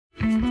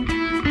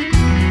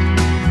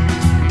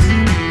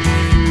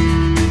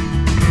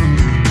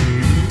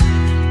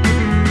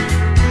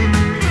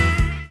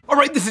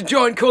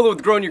John Kohler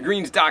with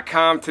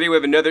GrowingYourGreens.com. Today we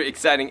have another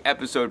exciting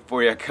episode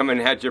for you coming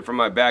at you from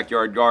my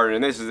backyard garden.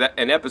 And this is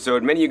an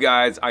episode many of you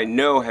guys I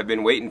know have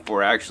been waiting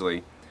for,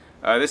 actually.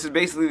 This is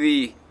basically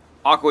the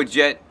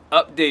AquaJet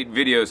update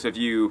video. So if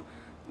you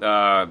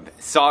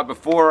saw it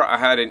before, I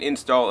had an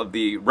install of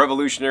the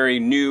revolutionary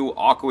new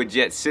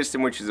AquaJet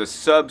system, which is a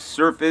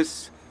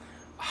subsurface,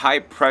 high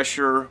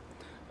pressure,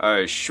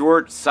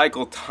 short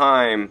cycle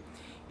time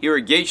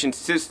irrigation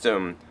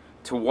system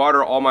to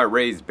water all my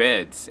raised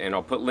beds. And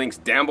I'll put links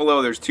down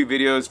below. There's two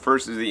videos.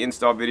 First is the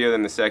install video,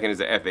 then the second is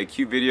the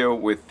FAQ video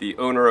with the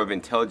owner of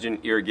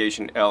Intelligent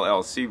Irrigation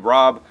LLC,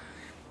 Rob,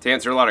 to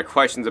answer a lot of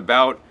questions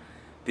about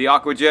the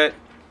AquaJet.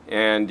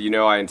 And you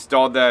know, I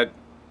installed that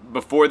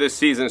before this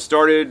season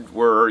started.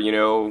 We're, you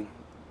know,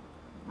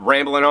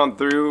 rambling on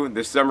through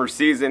the summer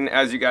season.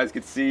 As you guys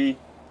can see,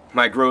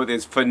 my growth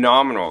is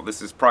phenomenal.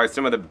 This is probably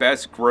some of the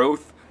best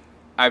growth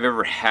I've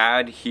ever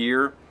had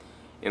here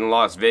in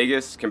Las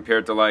Vegas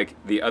compared to like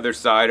the other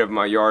side of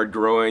my yard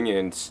growing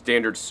in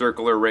standard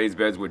circular raised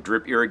beds with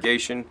drip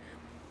irrigation.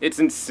 It's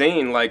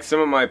insane. Like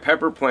some of my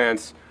pepper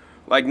plants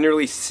like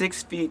nearly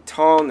 6 feet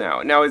tall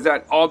now. Now is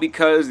that all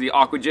because the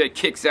AquaJet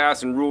kicks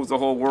ass and rules the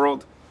whole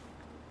world?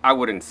 I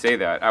wouldn't say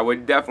that. I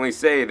would definitely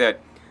say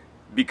that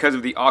because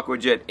of the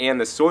AquaJet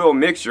and the soil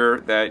mixture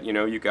that, you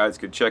know, you guys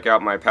could check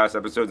out my past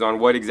episodes on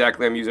what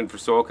exactly I'm using for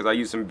soil, because I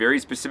use some very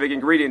specific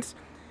ingredients.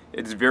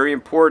 It's very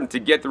important to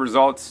get the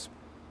results.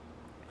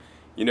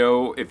 You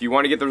know, if you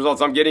want to get the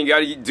results I'm getting, you got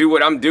to do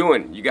what I'm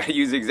doing. You got to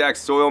use the exact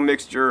soil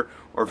mixture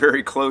or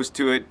very close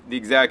to it, the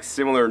exact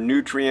similar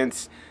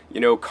nutrients, you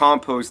know,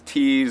 compost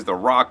teas, the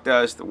rock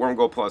dust, the Worm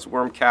Go Plus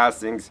worm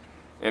castings,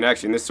 and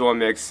actually in this soil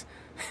mix,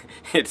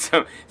 it's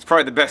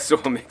probably the best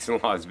soil mix in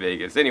Las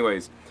Vegas.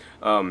 Anyways,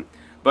 but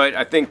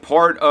I think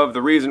part of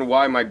the reason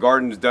why my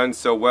garden's done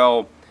so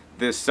well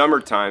this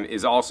summertime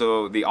is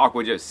also the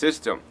AquaJet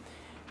system,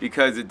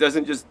 because it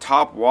doesn't just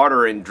top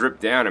water and drip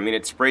down. I mean,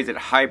 it sprays at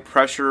high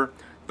pressure.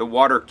 The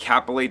water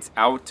capillates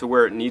out to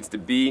where it needs to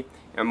be,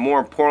 and more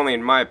importantly,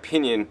 in my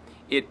opinion,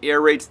 it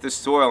aerates the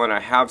soil. And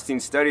I have seen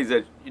studies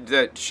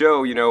that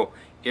show, you know,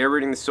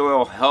 aerating the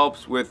soil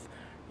helps with,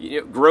 you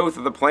know, growth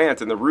of the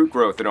plants and the root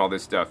growth and all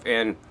this stuff.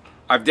 And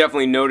I've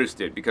definitely noticed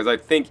it, because I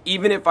think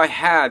even if I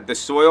had the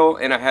soil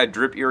and I had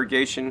drip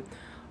irrigation,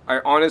 I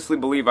honestly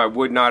believe I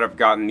would not have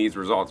gotten these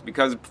results,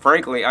 because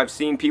frankly, I've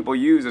seen people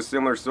use a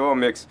similar soil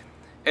mix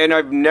and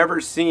I've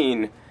never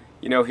seen,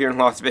 you know, here in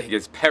Las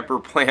Vegas, pepper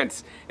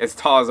plants as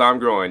tall as I'm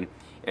growing.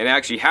 And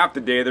actually half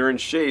the day they're in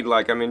shade,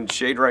 like I'm in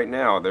shade right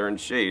now. They're in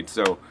shade.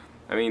 So,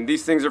 I mean,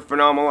 these things are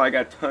phenomenal. I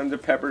got tons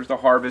of peppers to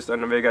harvest. I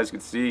don't know if you guys can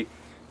see.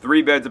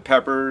 3 beds of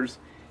peppers.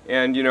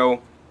 And, you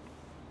know,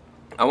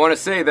 I want to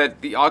say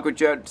that the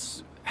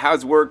AquaJet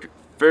has worked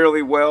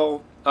fairly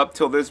well up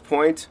till this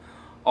point.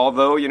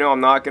 Although, you know,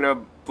 I'm not going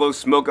to blow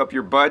smoke up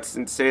your butts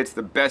and say it's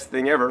the best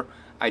thing ever.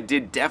 I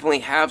did definitely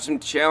have some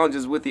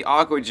challenges with the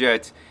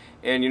AquaJet,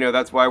 and you know,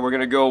 that's why we're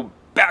gonna go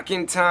back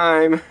in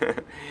time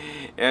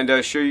and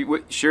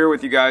share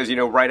with you guys, you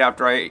know, right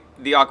after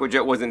the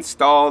AquaJet was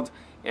installed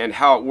and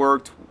how it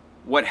worked,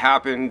 what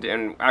happened,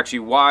 and actually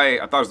why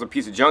I thought it was a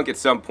piece of junk at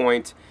some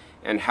point,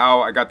 and how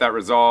I got that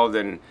resolved,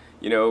 and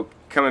you know,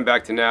 coming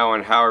back to now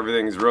and how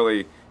everything's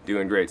really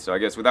doing great. So I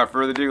guess without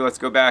further ado, let's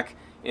go back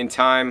in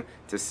time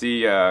to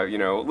see, you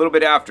know, a little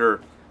bit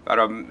after.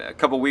 About a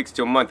couple weeks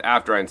to a month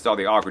after I installed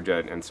the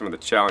AquaJet and some of the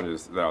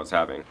challenges that I was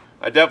having.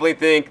 I definitely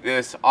think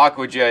this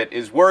AquaJet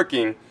is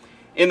working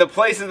in the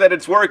places that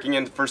it's working,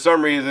 and for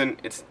some reason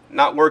it's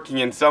not working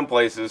in some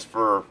places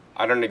for,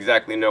 I don't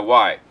exactly know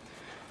why.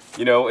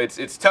 You know,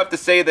 it's tough to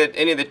say that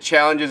any of the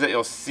challenges that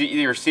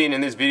you're seeing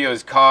in this video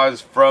is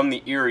caused from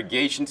the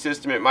irrigation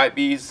system. It might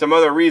be some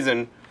other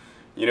reason,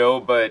 you know,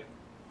 but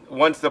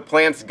once the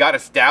plants got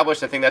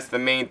established, I think that's the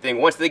main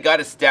thing. Once they got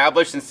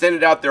established and sent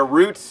it out their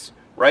roots,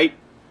 right?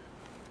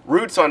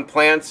 Roots on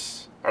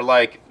plants are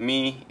like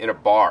me in a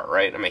bar,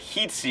 right? I'm a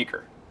heat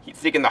seeker. Heat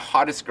seeking the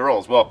hottest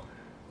girls. Well,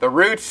 the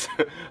roots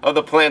of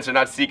the plants are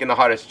not seeking the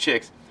hottest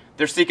chicks.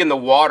 They're seeking the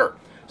water.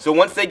 So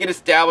once they get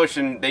established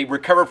and they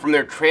recover from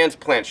their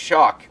transplant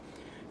shock,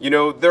 you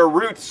know, their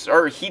roots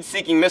are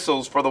heat-seeking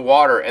missiles for the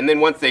water. And then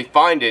once they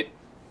find it,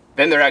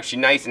 then they're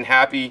actually nice and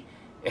happy,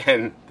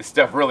 and the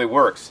stuff really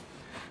works.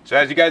 So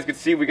as you guys can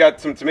see, we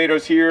got some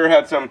tomatoes here.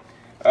 Had some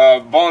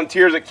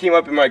volunteers that came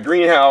up in my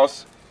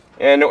greenhouse.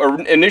 And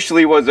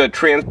initially was a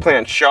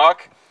transplant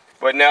shock,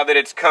 but now that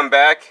it's come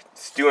back,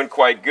 it's doing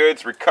quite good.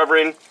 It's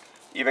recovering.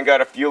 Even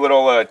got a few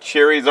little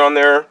cherries on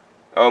there,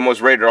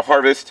 almost ready to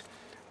harvest.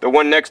 The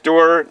one next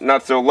door,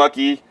 not so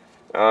lucky.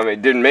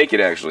 It didn't make it,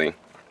 actually.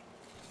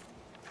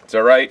 It's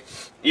all right.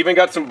 Even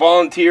got some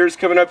volunteers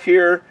coming up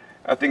here.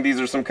 I think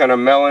these are some kind of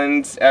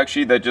melons,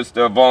 actually, that just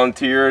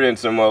volunteered, and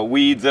some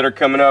weeds that are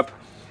coming up.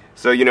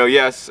 So, you know,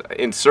 yes,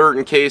 in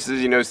certain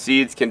cases, you know,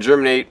 seeds can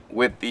germinate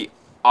with the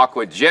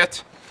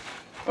AquaJet.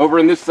 Over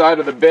in this side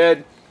of the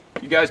bed,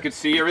 you guys can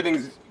see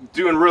everything's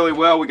doing really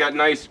well. We got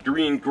nice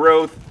green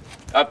growth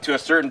up to a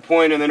certain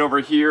point, and then over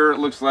here it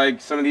looks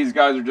like some of these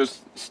guys are just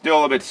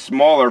still a bit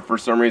smaller for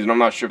some reason. I'm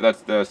not sure if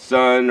that's the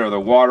sun or the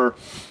water.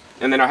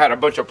 And then I had a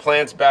bunch of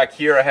plants back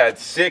here. I had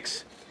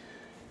 6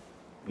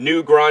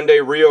 New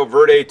Grande Rio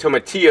Verde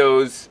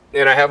tomatillos,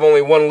 and I have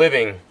only 1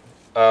 living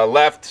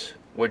left,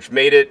 which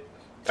made it.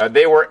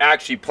 They were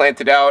actually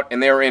planted out,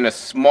 and they were in a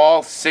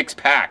small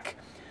 6-pack.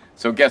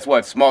 So guess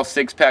what? Small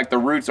 6-pack. The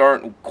roots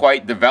aren't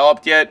quite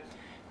developed yet,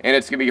 and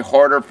it's going to be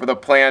harder for the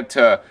plant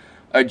to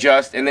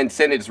adjust and then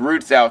send its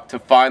roots out to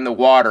find the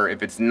water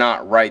if it's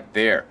not right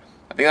there.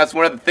 I think that's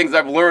one of the things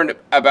I've learned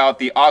about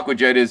the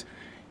AquaJet is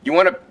you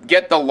want to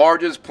get the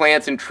largest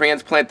plants and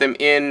transplant them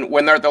in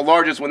when they're the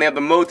largest, when they have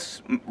the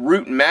most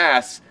root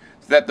mass,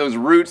 so that those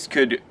roots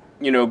could,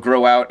 you know,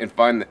 grow out and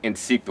find and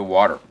seek the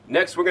water.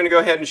 Next, we're going to go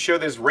ahead and show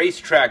this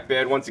racetrack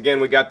bed. Once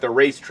again, we got the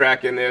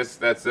racetrack in this.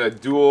 That's a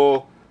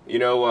dual, you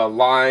know,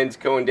 lines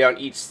going down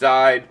each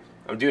side.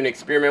 I'm doing an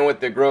experiment with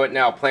the Grow It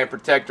Now plant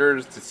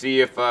protectors to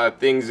see if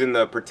things in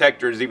the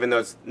protectors, even though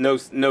it's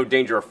no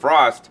danger of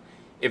frost,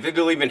 if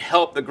it'll even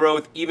help the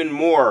growth even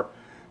more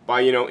by,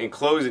 you know,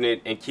 enclosing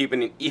it and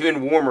keeping it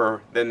even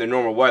warmer than the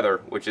normal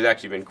weather, which has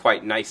actually been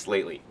quite nice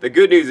lately. The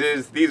good news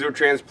is these were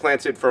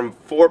transplanted from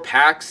 4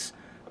 packs,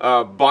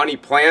 Bonnie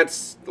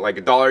plants, like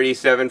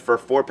 $1.87 for a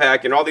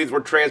 4-pack, and all these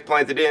were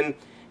transplanted in,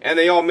 and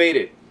they all made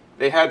it.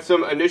 They had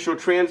some initial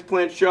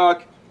transplant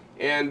shock,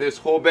 and this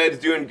whole bed's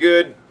doing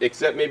good,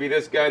 except maybe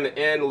this guy in the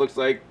end. It looks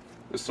like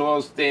the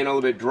soil's staying a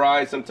little bit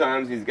dry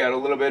sometimes. He's got a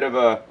little bit of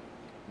a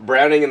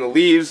browning in the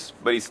leaves,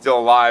 but he's still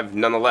alive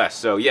nonetheless.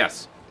 So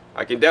yes,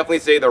 I can definitely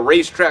say the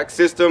racetrack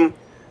system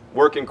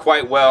working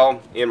quite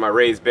well in my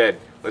raised bed.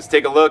 Let's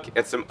take a look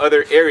at some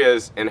other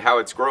areas and how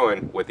it's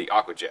growing with the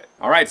AquaJet.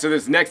 Alright, so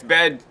this next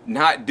bed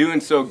not doing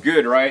so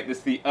good, right? This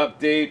is the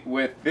update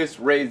with this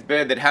raised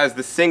bed that has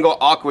the single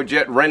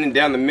AquaJet running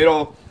down the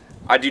middle.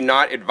 I do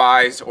not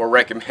advise or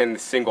recommend the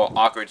single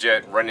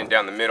AquaJet running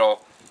down the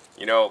middle.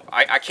 You know,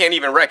 I can't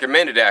even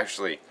recommend it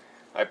actually.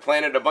 I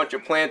planted a bunch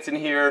of plants in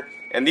here,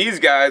 and these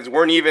guys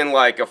weren't even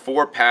like a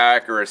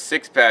 4-pack or a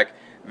 6-pack.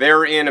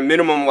 They're in a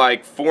minimum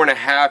like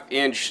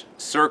 4.5-inch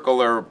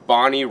circular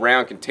Bonnie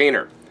round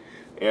container.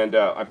 And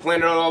I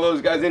planted all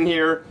those guys in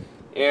here,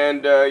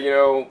 and you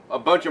know, a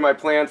bunch of my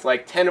plants,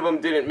 like 10 of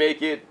them didn't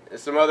make it.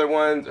 Some other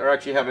ones are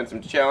actually having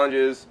some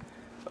challenges.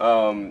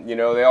 You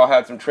know, they all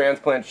had some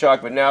transplant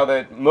shock, but now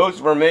that most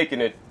of them are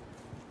making it,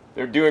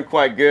 they're doing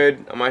quite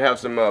good. I might have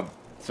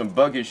some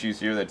bug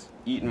issues here that's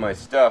eating my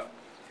stuff.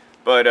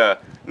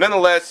 But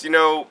nonetheless, you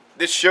know,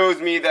 this shows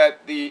me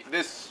that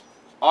this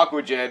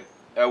AquaJet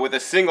with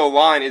a single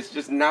line is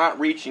just not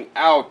reaching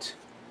out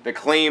the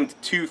claimed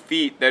 2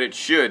 feet that it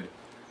should.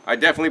 I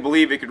definitely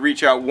believe it could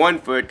reach out 1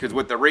 foot, because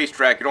with the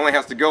racetrack it only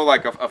has to go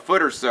like a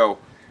foot or so.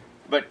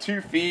 But 2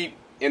 feet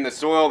in the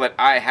soil that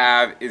I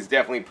have is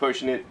definitely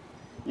pushing it.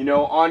 You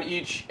know, on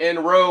each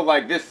end row,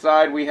 like this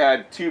side, we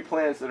had 2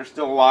 plants that are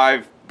still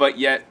alive, but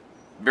yet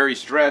very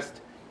stressed.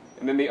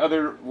 And then the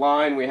other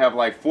line, we have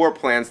like 4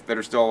 plants that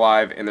are still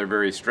alive and they're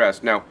very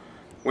stressed. Now,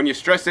 when you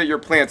stress out your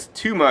plants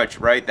too much,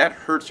 right, that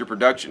hurts your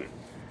production.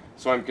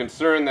 So I'm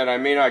concerned that I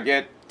may not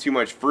get too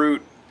much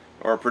fruit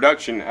or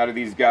production out of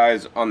these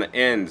guys on the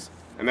ends.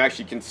 I'm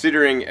actually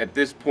considering at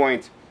this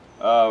point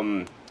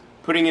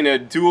putting in a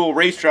dual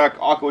racetrack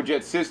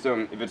AquaJet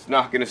system if it's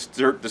not going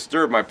to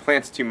disturb my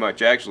plants too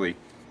much actually,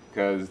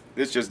 because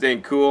this just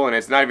ain't cool and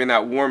it's not even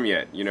that warm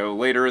yet. You know,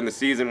 later in the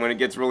season when it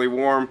gets really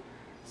warm,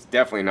 it's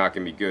definitely not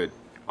going to be good.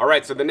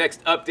 Alright, so the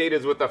next update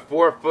is with a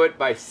 4-foot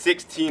by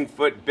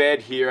 16-foot bed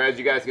here. As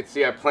you guys can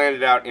see, I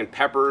planted out in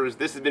peppers.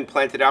 This has been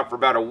planted out for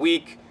about a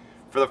week.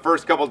 For the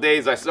first couple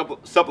days, I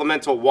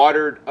supplemental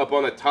watered up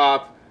on the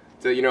top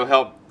to, you know,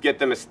 help get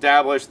them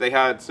established. They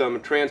had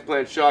some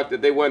transplant shock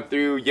that they went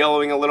through,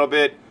 yellowing a little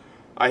bit.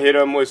 I hit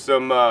them with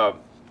some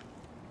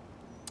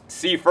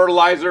seed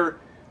fertilizer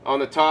on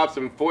the top,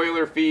 some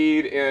foliar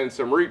feed, and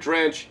some root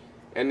drench,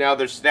 and now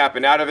they're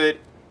snapping out of it,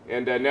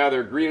 and now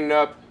they're greening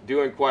up,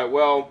 doing quite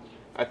well.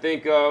 I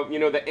think, you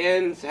know, the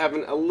ends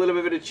having a little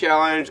bit of a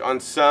challenge on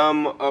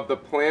some of the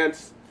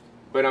plants,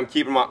 but I'm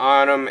keeping my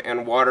eye on them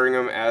and watering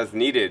them as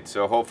needed.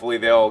 So hopefully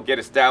they'll get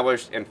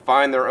established and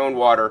find their own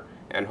water,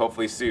 and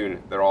hopefully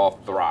soon they'll all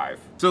thrive.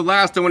 So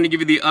last, I want to give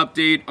you the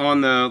update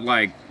on the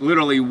like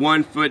literally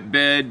 1-foot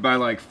bed by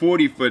like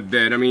 40-foot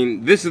bed. I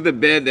mean, this is the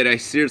bed that I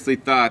seriously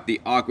thought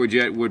the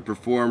AquaJet would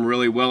perform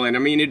really well in. I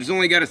mean, it's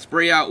only got to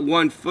spray out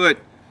 1 foot,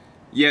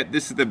 yet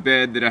this is the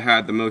bed that I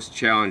had the most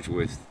challenge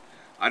with.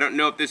 I don't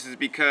know if this is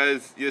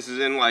because this is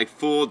in like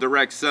full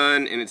direct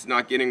sun and it's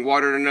not getting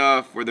watered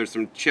enough, or there's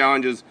some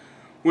challenges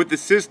with the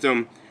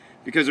system,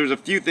 because there's a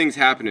few things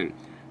happening.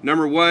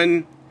 Number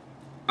one,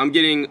 I'm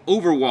getting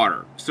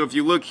overwater. So if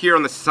you look here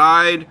on the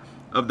side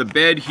of the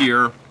bed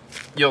here,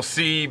 you'll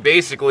see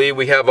basically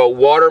we have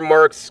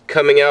watermarks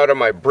coming out of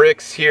my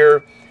bricks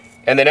here,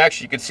 and then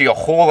actually you can see a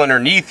hole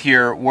underneath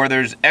here where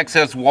there's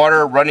excess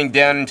water running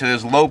down into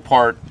this low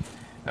part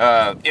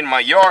in my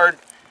yard,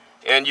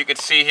 and you can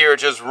see here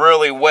it's just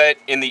really wet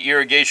in the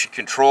irrigation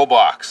control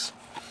box.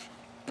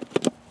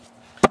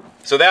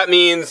 So that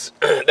means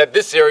that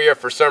this area,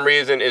 for some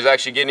reason, is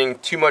actually getting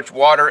too much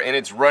water and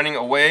it's running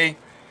away.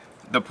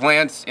 The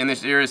plants in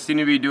this area seem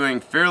to be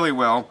doing fairly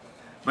well.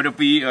 But if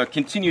we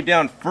continue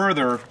down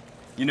further,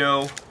 you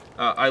know,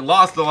 I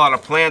lost a lot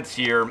of plants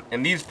here,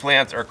 and these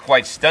plants are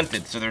quite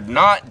stunted, so they're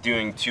not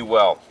doing too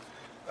well.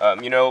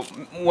 You know,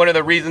 one of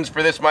the reasons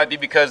for this might be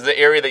because the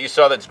area that you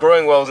saw that's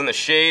growing well is in the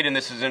shade, and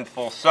this is in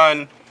full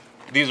sun.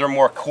 These are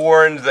more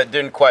corns that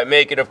didn't quite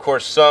make it. Of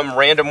course, some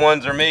random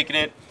ones are making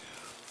it.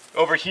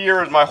 Over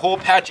here is my whole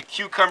patch of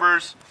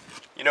cucumbers.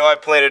 You know, I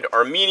planted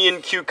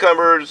Armenian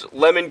cucumbers,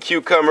 lemon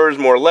cucumbers,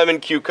 more lemon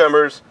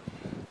cucumbers.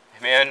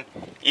 Man,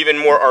 even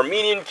more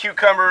Armenian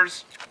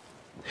cucumbers,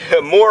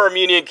 more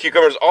Armenian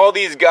cucumbers. All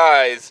these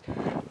guys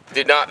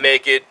did not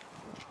make it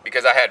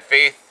because I had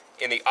faith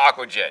in the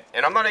AquaJet.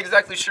 And I'm not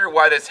exactly sure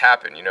why this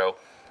happened, you know.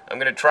 I'm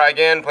gonna try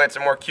again, plant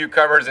some more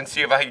cucumbers and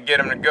see if I can get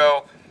them to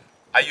go.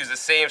 I use the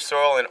same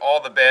soil in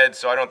all the beds,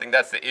 so I don't think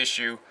that's the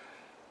issue.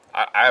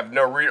 I have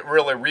no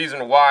really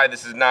reason why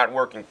this is not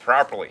working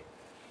properly.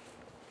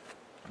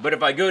 But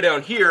if I go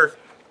down here,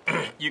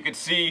 you can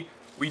see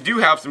we do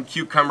have some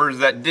cucumbers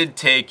that did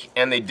take,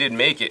 and they did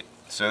make it.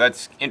 So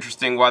that's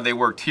interesting why they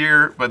worked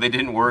here, but they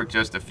didn't work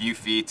just a few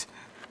feet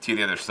to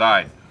the other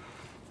side.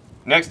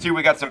 Next here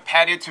we got some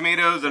patio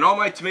tomatoes, and all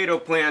my tomato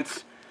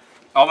plants,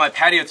 all my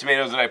patio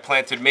tomatoes that I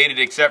planted made it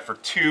except for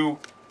two,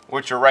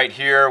 which are right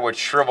here, which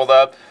shriveled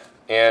up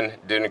and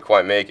didn't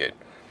quite make it.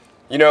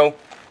 You know,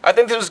 I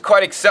think this is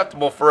quite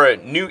acceptable for a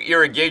new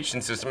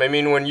irrigation system. I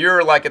mean, when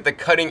you're like at the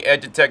cutting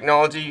edge of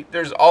technology,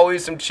 there's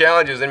always some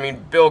challenges. I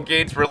mean, Bill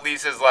Gates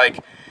releases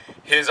like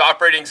his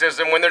operating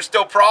system when there's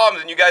still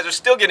problems and you guys are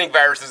still getting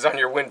viruses on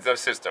your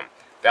Windows system.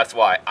 That's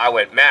why I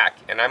went Mac,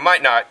 and I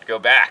might not go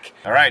back.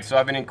 All right, so I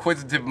have an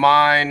inquisitive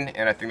mind,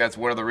 and I think that's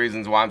one of the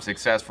reasons why I'm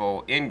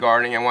successful in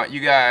gardening. I want you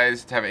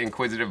guys to have an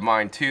inquisitive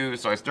mind too,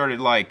 so I started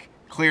like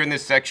clearing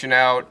this section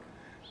out.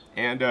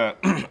 And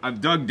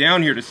I've dug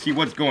down here to see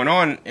what's going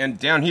on, and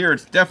down here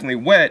it's definitely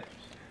wet.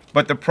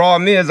 But the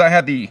problem is I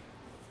had the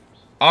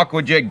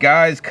AquaJet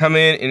guys come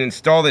in and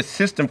install this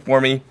system for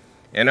me,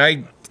 and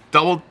I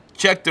double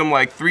checked them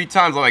like 3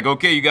 times. I'm like,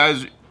 okay, you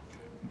guys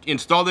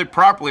installed it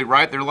properly,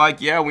 right? They're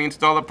like, yeah, we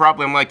installed it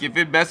properly. I'm like, if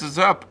it messes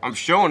up, I'm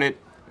showing it.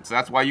 So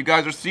that's why you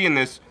guys are seeing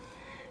this.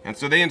 And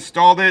so they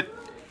installed it,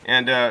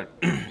 and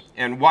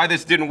and why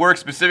this didn't work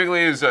specifically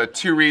is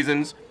 2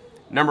 reasons.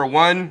 Number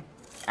 1,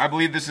 I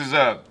believe this is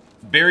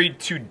buried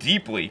too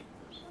deeply.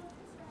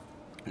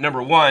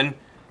 Number 1,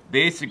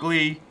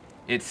 basically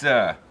it's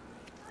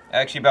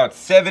actually about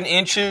 7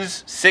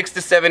 inches, 6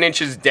 to 7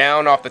 inches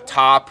down off the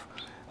top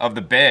of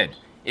the bed.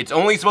 It's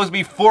only supposed to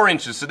be 4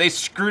 inches, so they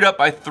screwed up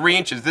by 3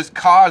 inches. This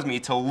caused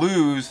me to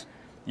lose,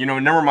 you know,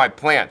 a number of my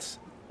plants.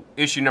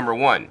 Issue number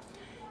 1.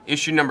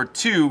 Issue number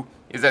 2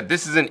 is that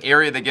this is an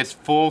area that gets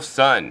full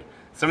sun.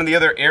 Some of the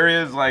other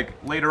areas, like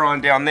later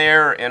on down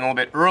there and a little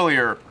bit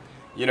earlier,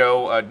 you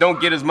know, don't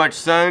get as much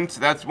sun,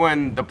 so that's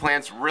when the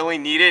plants really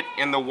need it,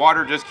 and the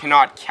water just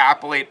cannot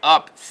capillate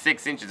up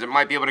 6 inches. It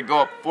might be able to go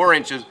up 4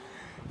 inches,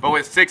 but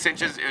with 6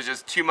 inches, it was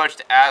just too much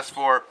to ask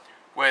for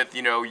with,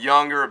 you know,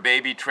 younger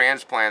baby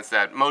transplants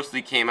that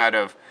mostly came out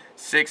of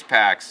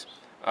 6-packs.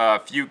 A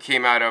few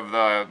came out of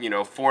the, you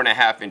know,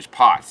 4.5-inch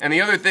pots. And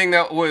the other thing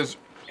that was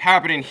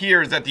happening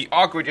here is that the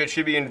AquaJet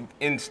should be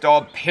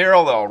installed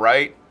parallel,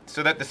 right?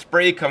 So that the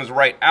spray comes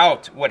right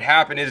out. What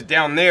happened is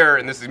down there,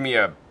 and this is me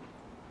a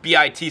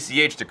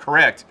BITCH to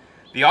correct,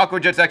 the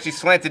AquaJet's actually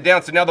slanted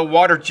down, so now the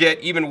water jet,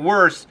 even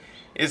worse,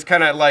 is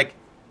kind of like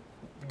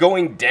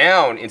going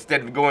down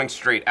instead of going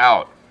straight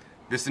out.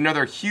 This is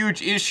another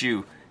huge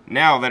issue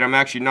now that I'm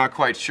actually not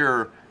quite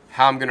sure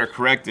how I'm going to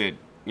correct it,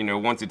 you know,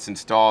 once it's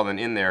installed and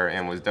in there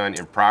and was done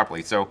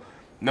improperly. So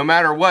no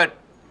matter what,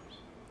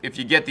 if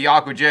you get the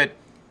AquaJet,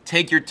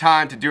 take your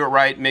time to do it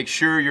right. Make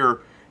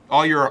sure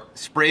all your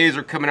sprays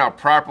are coming out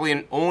properly,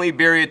 and only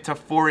bury it to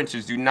 4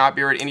 inches. Do not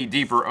bury it any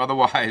deeper,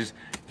 otherwise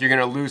you're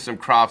gonna lose some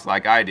crops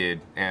like I did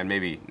and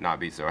maybe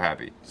not be so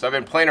happy. So I've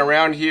been playing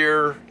around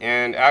here,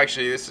 and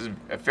actually this is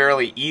a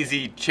fairly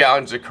easy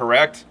challenge to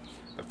correct.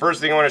 The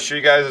first thing I want to show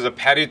you guys is a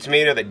patio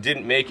tomato that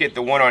didn't make it.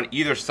 The one on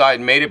either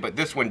side made it, but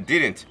this one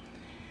didn't.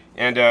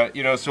 And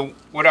you know, so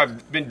what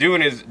I've been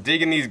doing is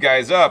digging these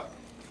guys up.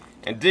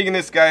 And digging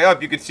this guy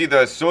up, you can see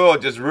the soil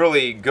just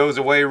really goes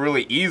away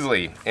really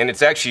easily, and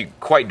it's actually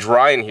quite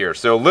dry in here.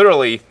 So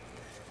literally,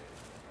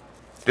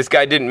 this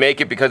guy didn't make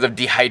it because of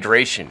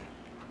dehydration.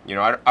 You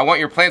know, I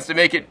want your plants to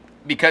make it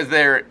because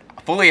they're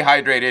fully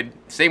hydrated.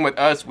 Same with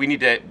us, we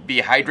need to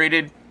be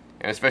hydrated,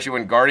 and especially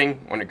when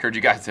gardening, I want to encourage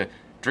you guys to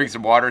drink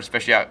some water,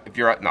 especially if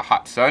you're out in the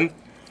hot sun.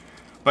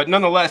 But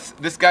nonetheless,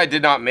 this guy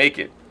did not make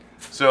it.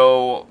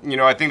 So, you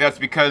know, I think that's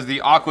because the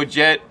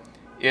AquaJet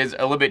is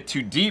a little bit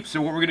too deep.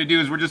 So what we're gonna do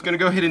is we're just gonna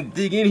go ahead and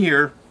dig in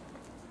here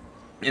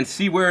and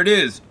see where it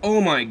is. Oh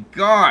my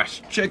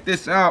gosh, check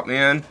this out,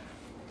 man.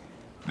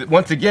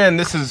 Once again,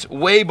 this is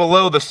way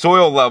below the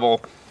soil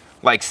level,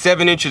 like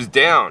 7 inches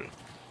down.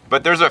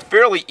 But there's a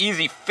fairly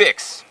easy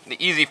fix. The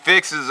easy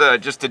fix is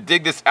just to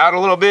dig this out a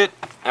little bit,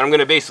 and I'm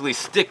gonna basically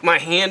stick my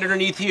hand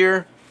underneath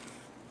here.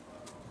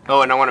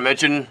 Oh, and I wanna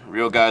mention,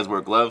 real guys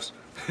wear gloves.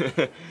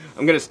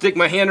 I'm gonna stick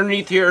my hand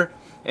underneath here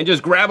and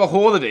just grab a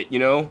hold of it, you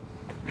know?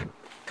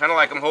 Kind of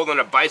like I'm holding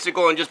a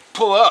bicycle, and just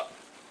pull up.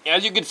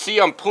 As you can see,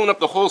 I'm pulling up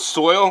the whole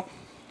soil.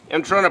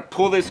 I'm trying to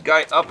pull this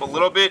guy up a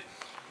little bit.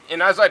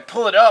 And as I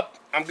pull it up,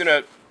 I'm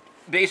gonna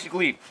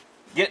basically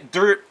get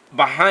dirt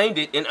behind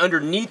it and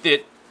underneath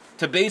it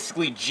to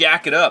basically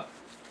jack it up.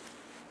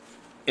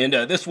 And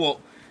this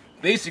will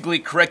basically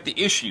correct the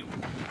issue.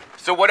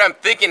 So what I'm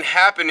thinking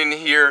happening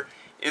here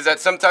is that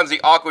sometimes the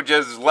AquaJet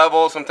is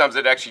level, sometimes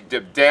it actually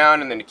dipped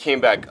down and then it came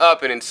back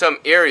up, and in some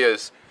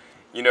areas,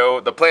 you know,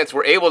 the plants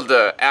were able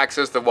to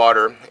access the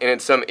water, and in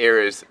some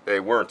areas they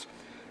weren't.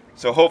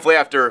 So hopefully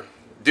after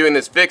doing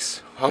this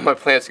fix, all my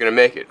plants are gonna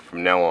make it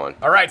from now on.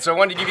 All right, so I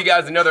wanted to give you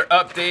guys another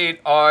update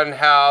on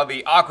how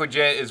the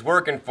AquaJet is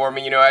working for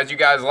me. You know, as you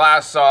guys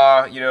last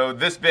saw, you know,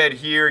 this bed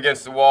here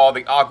against the wall,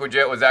 the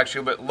AquaJet was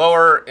actually a bit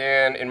lower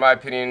and, in my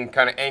opinion,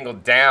 kind of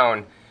angled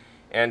down.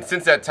 And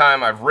since that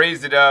time, I've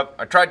raised it up.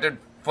 I tried to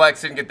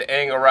flex it and get the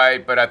angle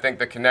right, but I think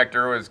the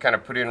connector was kind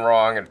of put in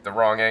wrong at the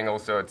wrong angle,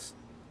 so it's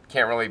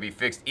can't really be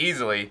fixed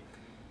easily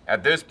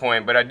at this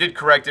point. But I did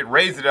correct it,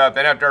 raised it up,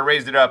 and after I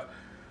raised it up,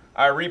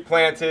 I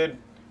replanted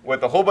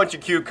with a whole bunch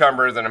of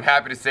cucumbers, and I'm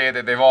happy to say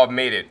that they've all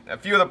made it. A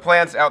few of the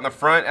plants out in the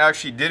front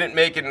actually didn't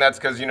make it, and that's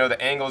because, you know,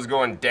 the angle is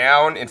going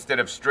down instead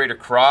of straight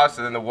across,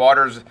 and then the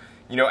water's,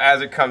 you know,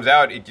 as it comes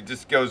out, it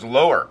just goes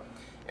lower.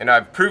 And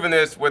I've proven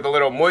this with a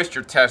little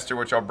moisture tester,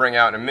 which I'll bring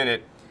out in a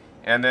minute.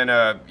 And then,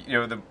 you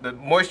know, the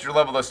moisture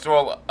level of the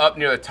soil up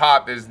near the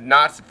top is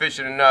not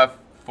sufficient enough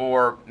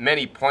for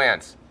many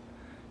plants.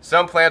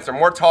 Some plants are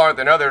more tolerant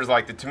than others,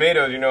 like the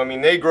tomatoes, you know, I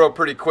mean, they grow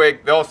pretty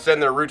quick. They'll send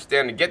their roots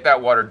down to get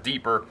that water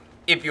deeper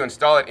if you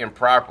install it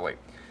improperly.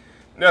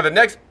 Now, the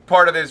next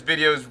part of this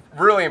video is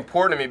really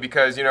important to me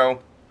because, you know,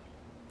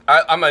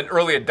 I'm an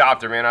early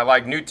adopter, man. I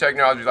like new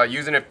technology, like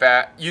using it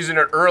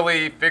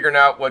early, figuring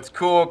out what's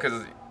cool,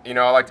 because, you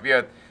know, I like to be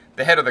at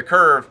the head of the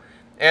curve.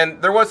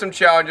 And there was some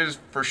challenges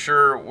for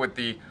sure with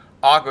the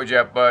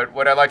AquaJet, but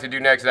what I'd like to do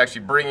next is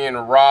actually bring in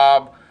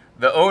Rob,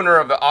 the owner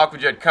of the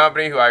AquaJet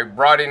company, who I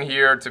brought in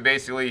here to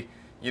basically,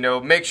 you know,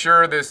 make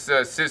sure this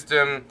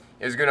system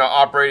is going to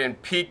operate in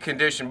peak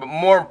condition, but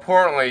more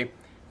importantly,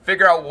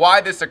 figure out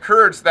why this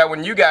occurred so that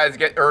when you guys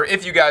get, or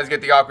if you guys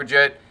get the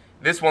AquaJet,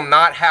 this will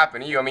not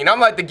happen to you. I mean, I'm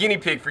like the guinea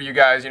pig for you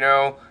guys, you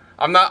know.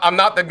 I'm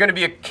not going to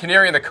be a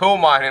canary in the coal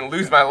mine and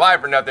lose my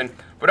life or nothing,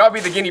 but I'll be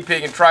the guinea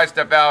pig and try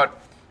stuff out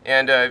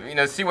and you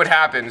know, see what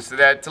happens, so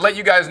that to let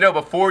you guys know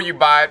before you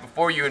buy it,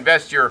 before you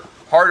invest your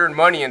hard-earned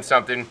money in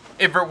something,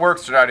 if it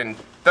works or not. And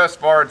thus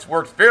far, it's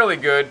worked fairly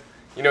good.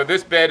 You know,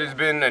 this bed has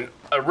been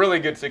a really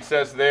good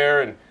success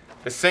there, and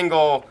the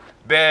single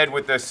bed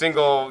with the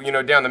single, you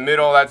know, down the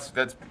middle, that's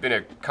been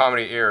a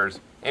comedy of errors.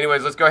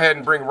 Anyways, let's go ahead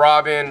and bring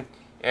Rob in,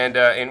 and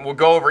we'll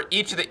go over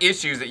each of the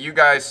issues that you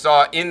guys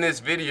saw in this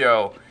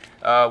video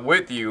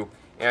with you,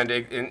 and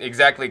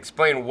exactly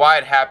explain why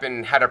it happened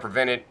and how to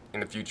prevent it in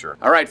the future.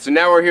 All right, so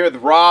now we're here with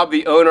Rob,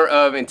 the owner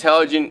of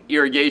Intelligent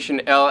Irrigation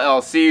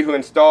LLC, who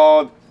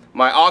installed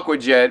my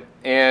AquaJet,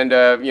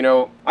 and you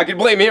know, I could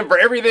blame him for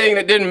everything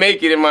that didn't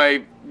make it in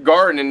my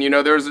garden. And you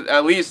know, there's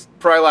at least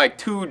probably like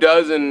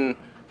 24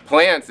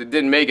 plants that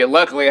didn't make it.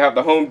 Luckily, I have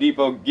the Home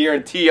Depot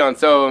guarantee on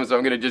some of them, so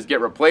I'm gonna just get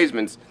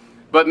replacements.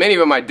 But many of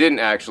them I didn't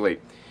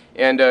actually.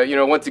 And you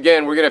know, once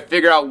again, we're gonna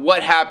figure out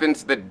what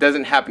happens that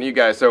doesn't happen to you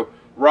guys. So,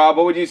 Rob,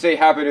 what would you say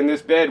happened in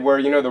this bed where,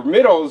 you know, the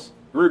middles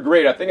grew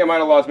great? I think I might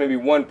have lost maybe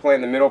one plant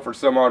in the middle for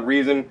some odd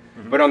reason,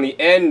 but on the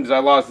ends I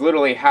lost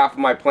literally half of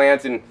my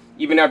plants, and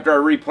even after I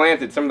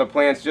replanted, some of the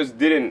plants just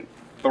didn't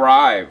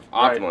thrive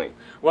optimally. Right.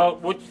 Well,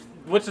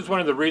 which is one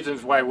of the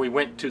reasons why we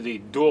went to the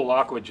dual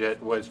AquaJet,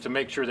 was to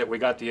make sure that we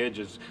got the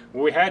edges.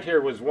 What we had here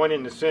was one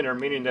in the center,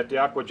 meaning that the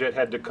AquaJet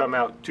had to come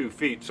out 2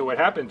 feet. So what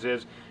happens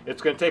is,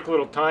 it's going to take a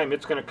little time.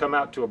 It's going to come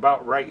out to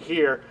about right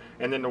here,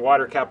 and then the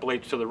water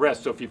capillate to the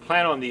rest. So if you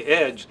plant on the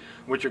edge,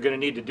 what you're going to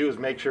need to do is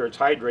make sure it's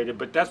hydrated.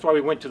 But that's why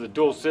we went to the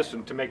dual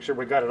system, to make sure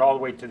we got it all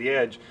the way to the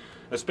edge.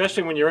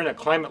 Especially when you're in a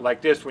climate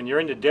like this, when you're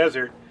in the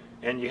desert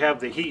and you have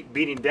the heat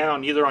beating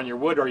down either on your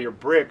wood or your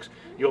bricks,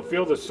 you'll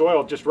feel the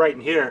soil just right in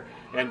here.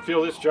 And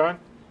feel this, John?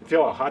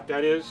 Feel how hot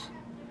that is?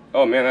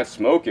 Oh man, that's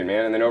smoking,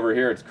 man. And then over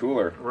here it's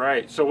cooler.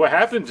 Right. So what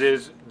happens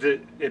is that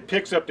it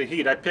picks up the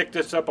heat. I picked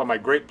this up on my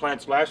grape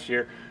plants last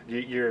year.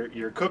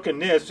 You're cooking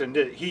this, and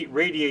the heat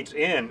radiates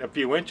in a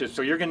few inches,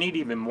 so you're going to need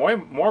even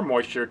more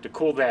moisture to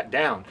cool that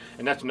down.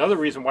 And that's another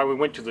reason why we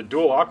went to the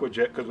dual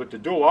AquaJet, because with the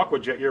dual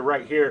AquaJet, you're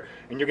right here,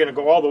 and you're going to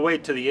go all the way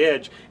to the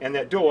edge, and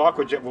that dual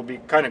AquaJet will be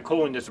kind of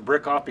cooling this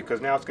brick off,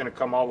 because now it's going to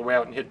come all the way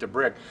out and hit the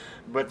brick.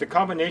 But the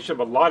combination of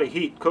a lot of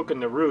heat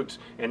cooking the roots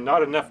and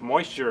not enough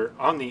moisture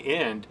on the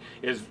end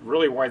is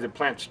really why the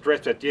plants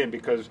stress at the end,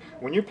 because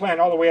when you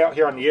plant all the way out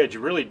here on the edge, you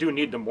really do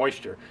need the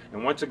moisture.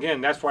 And once again,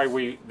 that's why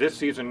we this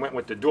season went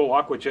with the dual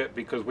AquaJet,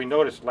 because we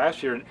noticed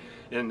last year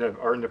in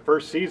the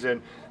first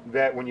season,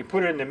 that when you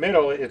put it in the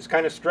middle, it's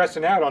kind of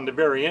stressing out on the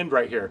very end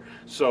right here.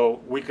 So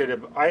we could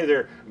have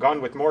either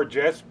gone with more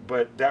jets,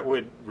 but that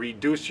would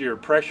reduce your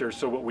pressure.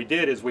 So what we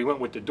did is we went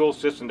with the dual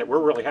system that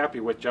we're really happy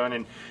with, John.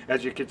 And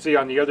as you can see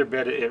on the other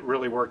bed, it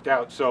really worked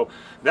out. So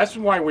that's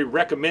why we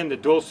recommend the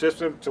dual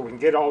system, so we can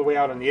get all the way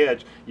out on the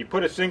edge. You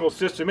put a single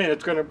system in,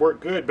 it's going to work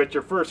good, but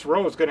your first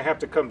row is going to have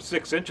to come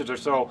 6 inches or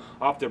so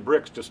off the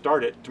bricks to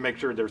start it, to make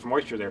sure there's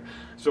moisture there.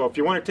 So if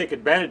you want to take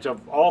advantage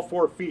of all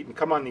 4 feet and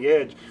come on the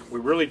edge, we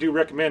really do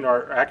recommend,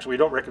 or actually we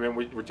don't recommend,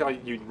 we're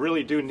telling you, you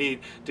really do need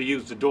to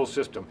use the dual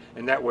system.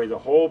 And that way the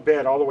whole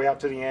bed all the way out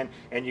to the end,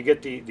 and you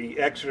get the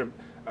extra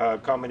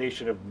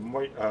combination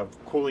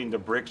of cooling the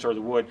bricks or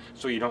the wood,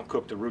 so you don't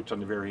cook the roots on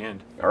the very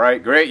end. All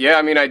right, great. Yeah,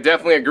 I mean, I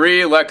definitely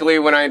agree. Luckily,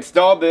 when I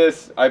installed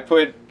this, I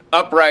put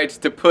uprights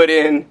to put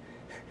in,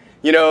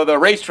 you know, the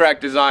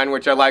racetrack design,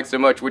 which I like so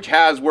much, which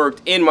has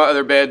worked in my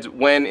other beds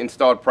when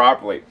installed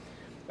properly.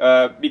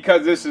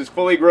 Because this is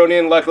fully grown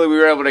in, luckily we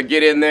were able to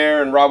get in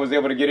there, and Rob was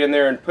able to get in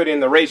there and put in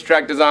the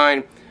racetrack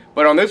design.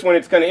 But on this one,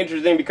 it's kind of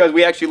interesting because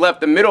we actually left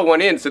the middle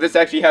one in, so this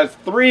actually has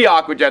 3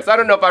 AquaJets. I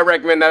don't know if I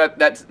recommend that.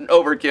 That's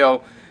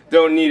overkill.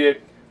 Don't need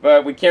it.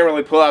 But we can't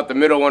really pull out the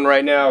middle one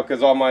right now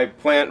because all my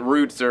plant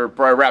roots are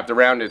probably wrapped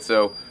around it.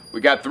 So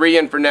we got 3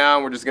 in for now,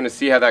 and we're just going to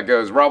see how that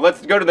goes. Rob,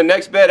 let's go to the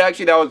next bed.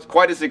 Actually, that was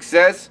quite a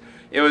success.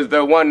 It was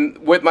the one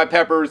with my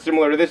peppers,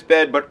 similar to this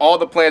bed, but all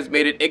the plants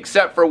made it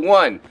except for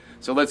one.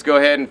 So let's go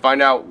ahead and find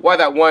out why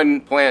that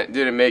one plant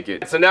didn't make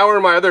it. So now we're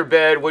in my other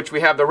bed, which we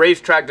have the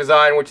racetrack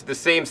design, which is the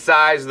same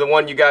size as the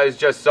one you guys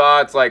just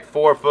saw. It's like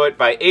 4 foot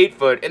by 8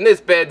 foot, and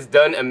this bed's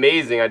done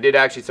amazing. I did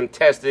actually some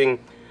testing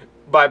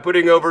by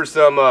putting over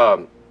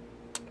some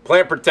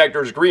plant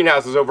protectors,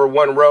 greenhouses over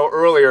 1 row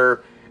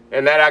earlier,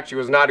 and that actually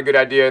was not a good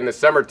idea in the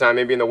summertime,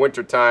 maybe in the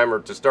winter time,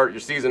 or to start your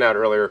season out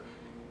earlier.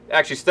 It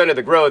actually stunted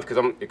the growth because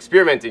I'm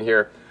experimenting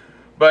here.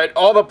 But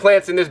all the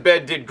plants in this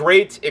bed did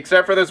great,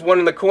 except for this one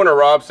in the corner,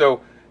 Rob.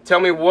 So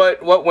tell me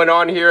what went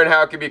on here and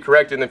how it could be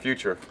corrected in the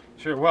future.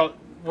 Sure. Well,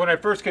 when I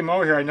first came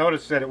over here, I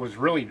noticed that it was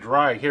really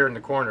dry here in the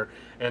corner.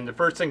 And the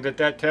first thing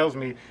that tells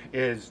me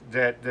is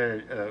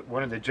that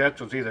one of the jets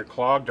was either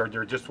clogged or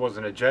there just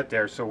wasn't a jet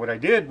there. So what I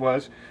did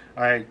was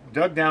I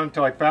dug down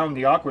until I found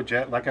the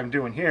AquaJet, like I'm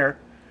doing here,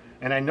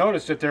 and I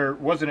noticed that there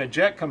wasn't a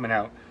jet coming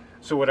out.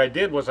 So what I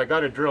did was I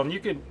got a drill, and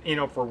you could, you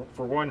know, for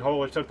 1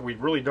 hole or something, we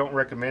really don't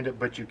recommend it,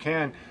 but you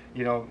can,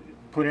 you know,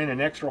 put in an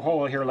extra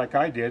hole here like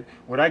I did.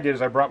 What I did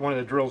is I brought one of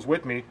the drills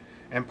with me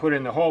and put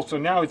in the hole. So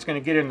now it's going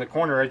to get in the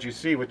corner, as you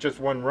see, with just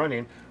one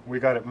running. We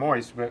got it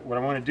moist, but what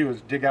I want to do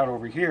is dig out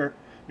over here,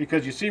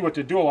 because you see with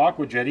the dual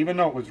AquaJet, even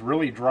though it was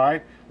really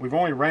dry, we've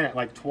only ran it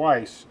like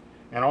twice.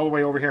 And all the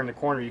way over here in the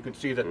corner, you can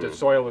see that the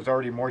soil is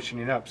already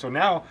moistening up. So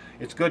now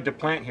it's good to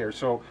plant here.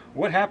 So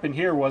what happened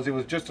here was it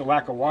was just a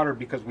lack of water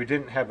because we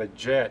didn't have a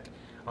jet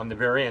on the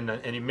very end,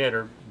 an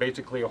emitter,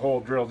 basically a hole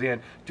drilled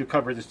in to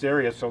cover this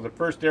area. So the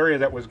first area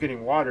that was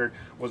getting watered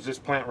was this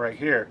plant right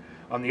here.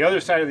 On the other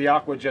side of the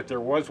AquaJet,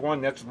 there was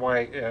one. That's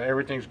why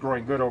everything's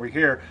growing good over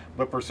here.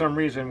 But for some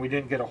reason, we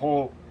didn't get a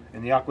hole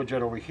in the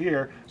AquaJet over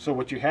here. So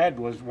what you had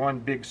was one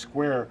big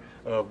square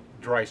of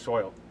dry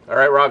soil. All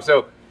right, Rob.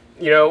 So,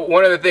 you know,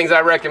 one of the things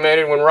I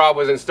recommended when Rob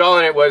was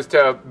installing it was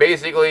to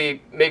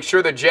basically make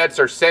sure the jets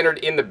are centered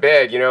in the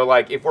bed. You know,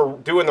 like if we're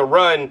doing the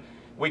run,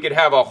 we could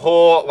have a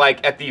hole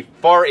like at the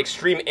far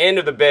extreme end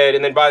of the bed,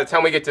 and then by the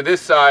time we get to this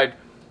side,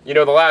 you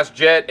know, the last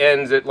jet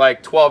ends at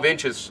like 12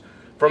 inches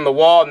from the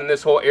wall, and then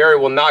this whole area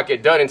will not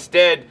get done.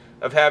 Instead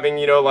of having,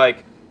 you know,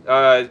 like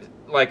a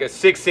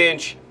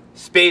 6-inch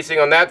spacing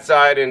on that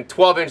side and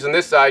 12 inches on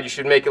this side, you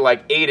should make it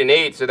like 8 and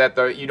 8 so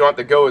that you don't have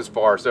to go as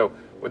far. So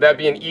would that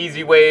be an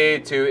easy way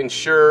to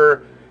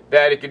ensure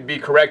that it could be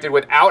corrected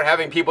without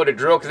having people to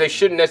drill? Because they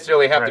shouldn't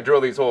necessarily have to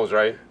drill these holes,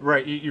 right?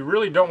 Right. You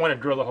really don't want to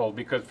drill the hole,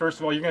 because first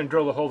of all, you're going to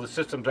drill the hole, the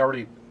system's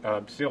already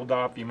sealed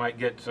off. You might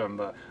get some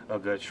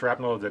of the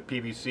shrapnel of the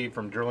PVC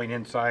from drilling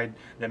inside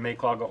that may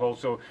clog a hole.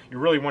 So you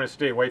really want to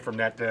stay away from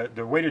that.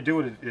 The way to do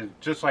it is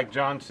just like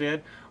John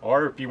said,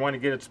 or if you want to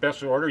get a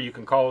special order, you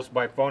can call us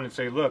by phone and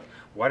say, look,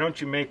 why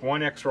don't you make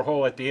 1 extra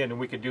hole at the end,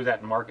 and we could do that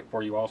and mark it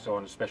for you also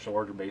on a special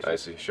order basis. I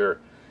see, sure.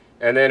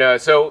 And then,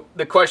 so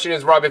the question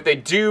is, Rob, if they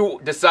do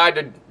decide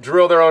to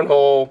drill their own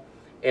hole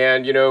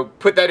and, you know,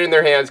 put that in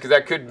their hands, because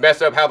that could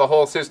mess up how the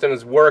whole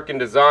systems work and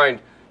designed,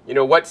 you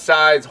know, what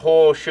size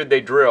hole should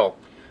they drill?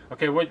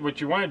 Okay, what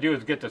you want to do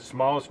is get the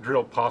smallest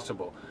drill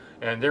possible.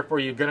 And therefore,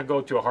 you're going to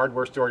go to a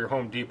hardware store, your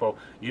Home Depot.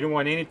 You don't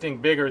want anything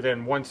bigger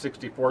than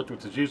 1/64,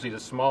 which is usually the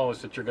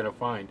smallest that you're going to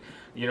find.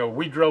 You know,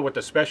 we drill with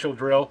a special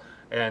drill,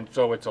 and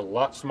so it's a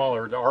lot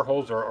smaller. Our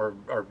holes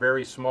are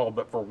very small,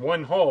 but for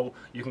 1 hole,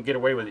 you can get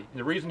away with it.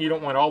 The reason you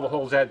don't want all the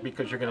holes at is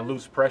because you're going to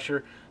lose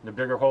pressure. The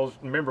bigger holes,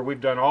 remember, we've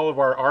done all of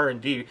our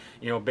R&D,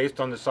 you know, based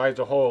on the size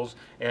of holes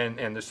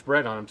and the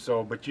spread on them.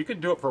 So, but you can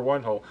do it for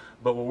 1 hole.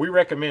 But what we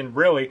recommend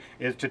really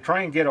is to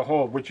try and get a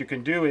hole. What you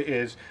can do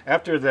is,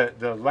 after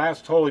the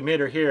last hole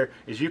emitter here,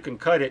 is you can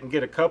cut it and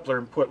get a coupler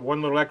and put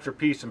 1 little extra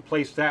piece and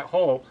place that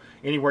hole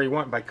anywhere you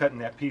want by cutting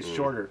that piece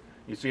shorter.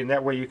 You see, and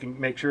that way you can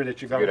make sure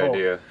that you got Good a hole.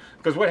 idea.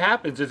 Because what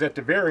happens is at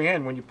the very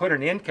end, when you put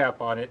an end cap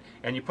on it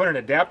and you put an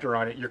adapter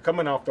on it, you're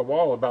coming off the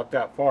wall about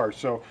that far.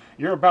 So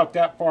you're about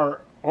that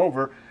far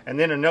over, and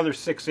then another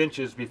 6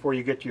 inches before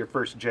you get to your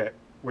first jet,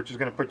 which is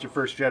going to put your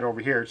first jet over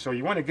here. So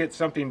you want to get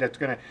something that's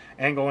going to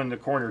angle in the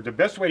corner. The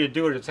best way to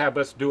do it is have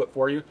us do it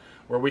for you,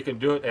 where we can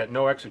do it at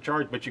no extra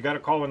charge, but you got to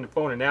call on the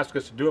phone and ask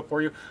us to do it for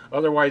you.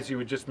 Otherwise, you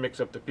would just mix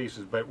up the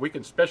pieces. But we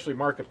can specially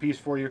mark a piece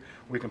for you.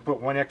 We can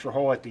put one extra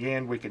hole at the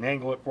end. We can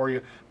angle it for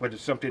you, but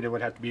it's something that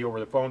would have to be over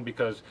the phone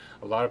because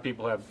a lot of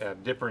people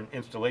have different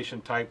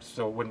installation types,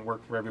 so it wouldn't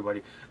work for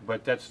everybody.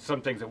 But that's some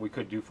things that we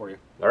could do for you.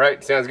 All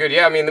right, sounds good.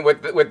 Yeah, I mean,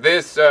 with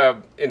this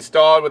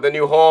installed with the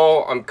new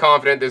hole, I'm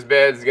confident this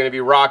bed is going to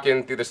be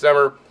rocking through the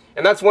summer.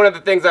 And that's one of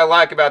the things I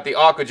like about the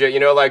AquaJet. You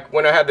know, like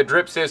when I had the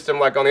drip system,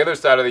 like on the other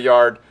side of the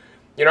yard,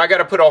 you know, I got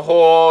to put a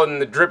hole in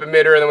the drip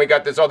emitter, and then we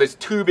got all this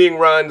tubing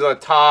runs on the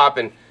top,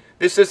 and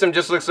this system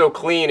just looks so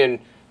clean. And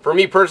for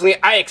me personally,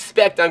 I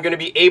expect I'm going to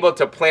be able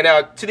to plant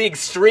out to the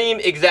extreme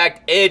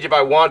exact edge if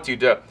I want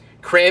to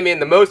cram in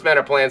the most amount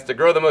of plants, to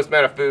grow the most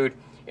amount of food.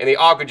 And the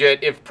AquaJet,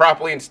 if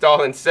properly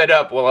installed and set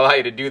up, will allow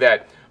you to do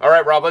that. All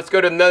right, Rob, let's go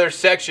to another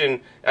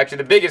section, actually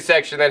the biggest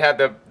section that had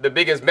the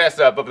biggest mess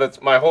up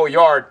of my whole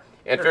yard,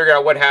 and figure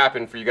out what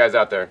happened for you guys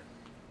out there.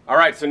 All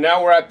right, so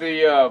now we're at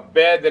the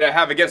bed that I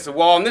have against the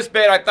wall. And this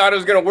bed, I thought it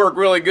was going to work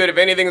really good, if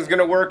anything is going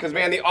to work, because,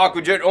 man, the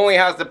AquaJet only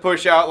has to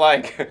push out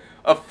like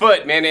a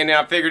foot, man, and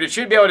I figured it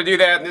should be able to do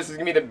that, and this is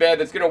going to be the bed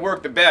that's going to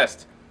work the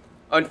best.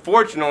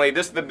 Unfortunately,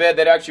 this is the bed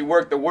that actually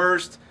worked the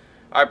worst.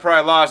 I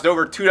probably lost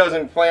over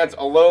 24 plants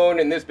alone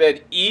in this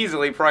bed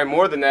easily, probably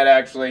more than that,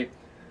 actually.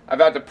 I've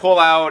had to pull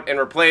out and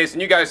replace,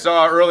 and you guys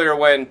saw earlier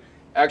when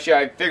actually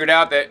I figured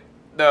out that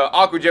the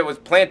AquaJet was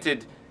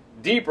planted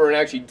deeper, and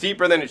actually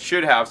deeper than it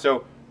should have.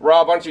 So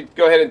Rob, why don't you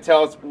go ahead and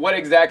tell us what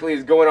exactly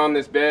is going on in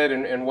this bed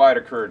and why it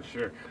occurred.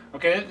 Sure.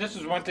 Okay, this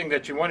is one thing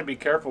that you want to be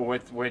careful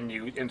with when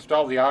you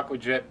install the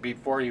AquaJet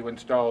before you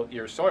install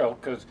your soil,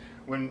 because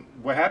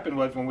what happened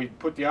was when we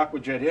put the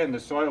AquaJet in, the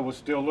soil was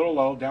still a little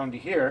low down to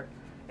here,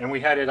 and we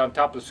had it on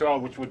top of the soil,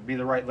 which would be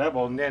the right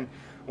level. And then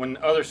when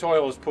other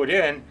soil is put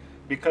in,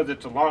 because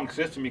it's a long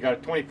system, you got a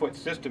 20-foot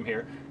system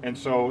here, and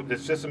so the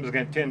system is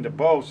going to tend to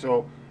bow.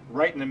 So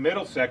right in the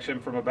middle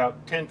section, from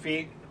about 10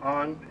 feet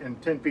on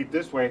and 10 feet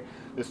this way,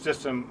 the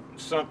system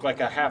sunk like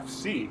a half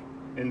C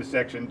in the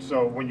section.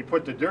 So when you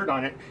put the dirt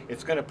on it,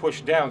 it's going to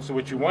push down. So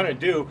what you want to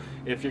do,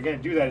 if you're going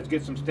to do that, is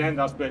get some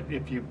standoffs. But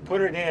if you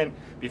put it in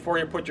before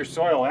you put your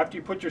soil, after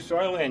you put your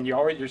soil in,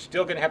 you're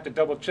still going to have to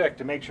double check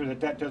to make sure that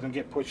that doesn't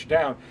get pushed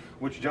down,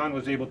 which John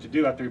was able to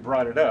do after he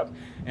brought it up.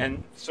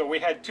 And so we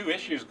had two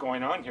issues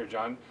going on here,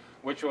 John,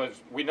 which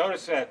was we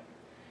noticed that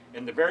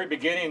in the very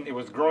beginning it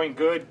was growing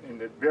good, in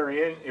the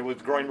very end it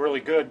was growing really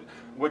good,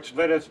 which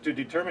led us to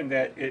determine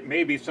that it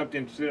may be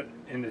something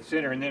in the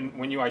center. And then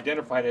when you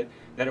identified it,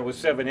 that it was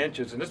 7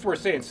 inches. And this we're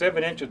saying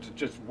 7 inches is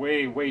just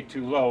way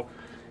too low.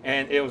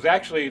 And it was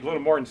actually a little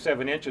more than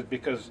 7 inches,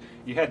 because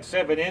you had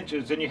 7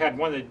 inches, then you had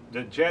one of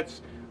the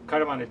jets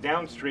kind of on the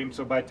downstream,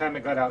 so by the time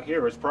it got out here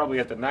it was probably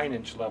at the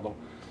 9-inch level.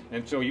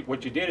 And so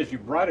what you did is you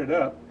brought it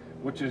up,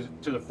 which is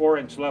to the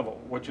 4-inch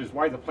level, which is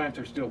why the plants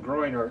are still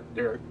growing, or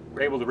they're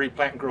able to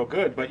replant and grow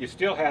good, but you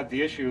still have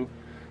the issue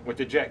with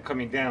the jet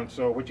coming down.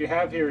 So what you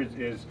have here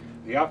is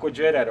the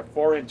AquaJet at a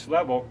 4-inch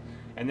level,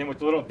 and then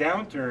with a little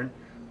downturn,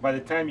 by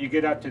the time you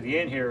get out to the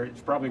end here,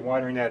 it's probably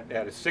watering at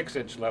a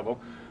 6-inch level.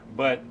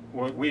 But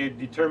what we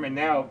determined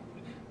now,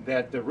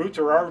 that the roots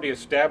are already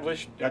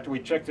established. After we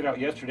checked it out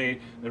yesterday,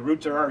 the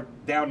roots are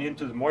down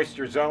into the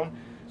moisture zone.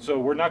 So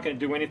we're not going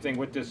to do anything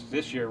with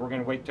this year. We're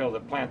going to wait till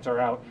the plants are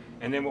out.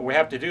 And then what we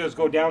have to do is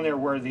go down there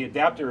where the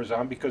adapter is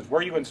on, because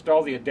where you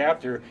install the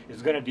adapter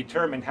is going to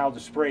determine how the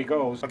spray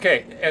goes.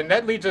 Okay, and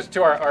that leads us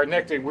to our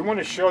next thing. We want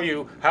to show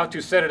you how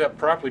to set it up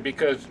properly,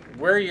 because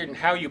where and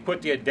how you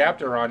put the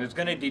adapter on is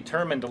going to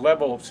determine the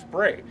level of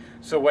spray.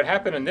 So what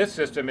happened in this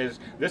system is,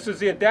 this is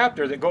the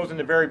adapter that goes in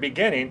the very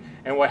beginning,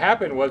 and what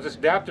happened was this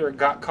adapter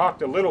got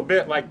cocked a little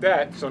bit like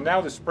that, so now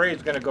the spray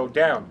is going to go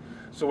down.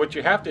 So what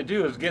you have to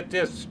do is get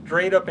this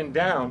straight up and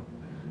down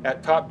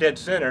at top dead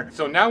center.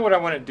 So now what I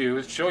want to do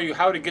is show you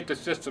how to get the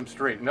system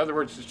straight. In other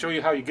words, to show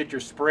you how you get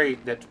your spray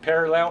that's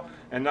parallel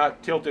and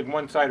not tilted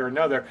one side or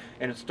another.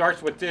 And it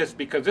starts with this,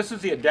 because this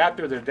is the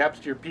adapter that adapts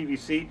to your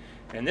PVC,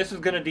 and this is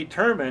going to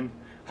determine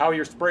how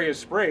your spray is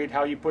sprayed,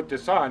 how you put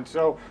this on.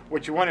 So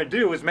what you want to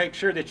do is make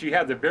sure that you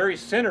have the very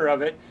center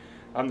of it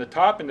on the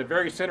top and the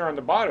very center on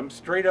the bottom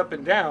straight up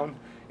and down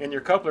in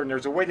your coupler. And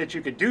there's a way that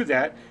you could do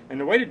that, and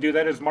the way to do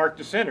that is mark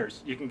the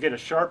centers. You can get a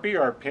Sharpie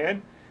or a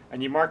pen,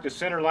 and you mark the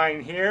center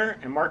line here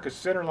and mark a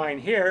center line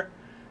here.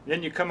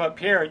 Then you come up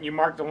here and you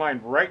mark the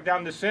line right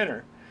down the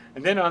center.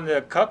 And then on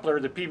the coupler,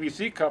 the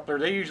PVC coupler,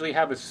 they usually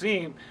have a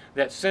seam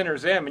that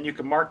centers them, and you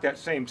can mark that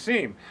same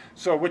seam.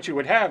 So what you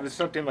would have is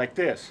something like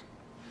this.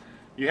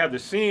 You have the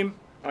seam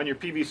on your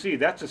PVC,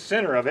 that's the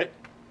center of it.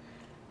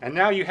 And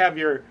now you have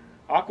your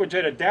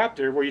AquaJet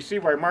adapter, where you see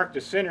where I marked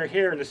the center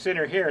here and the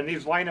center here, and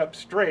these line up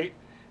straight.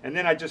 And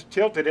then I just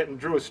tilted it and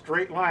drew a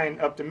straight line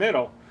up the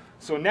middle.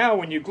 So now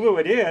when you glue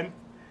it in,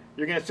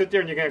 you're going to sit there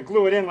and you're going to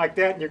glue it in like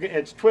that, and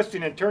it's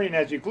twisting and turning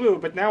as you glue,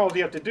 but now all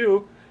you have to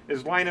do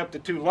is line up the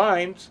two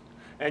lines,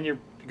 and you're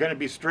going to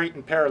be straight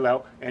and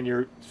parallel, and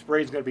your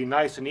spray is going to be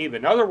nice and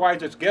even.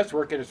 Otherwise, it's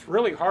guesswork, and it's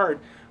really hard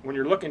when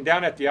you're looking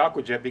down at the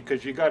AquaJet,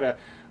 because you got a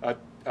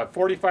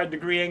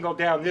 45-degree angle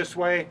down this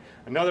way,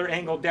 another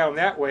angle down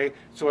that way,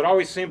 so it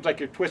always seems like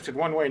you're twisted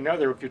one way or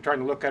another if you're trying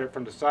to look at it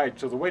from the side.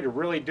 So the way to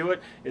really do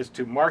it is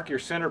to mark your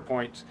center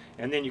points,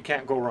 and then you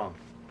can't go wrong.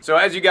 So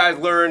as you guys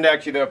learned,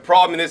 actually the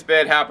problem in this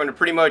bed happened to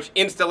pretty much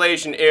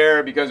installation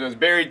error because it was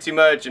buried too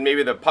much and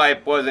maybe the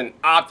pipe wasn't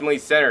optimally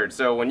centered.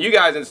 So when you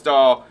guys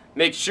install,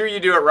 make sure you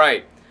do it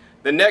right.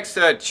 The next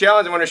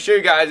challenge I want to show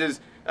you guys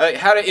is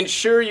how to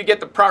ensure you get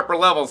the proper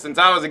level. Since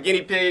I was a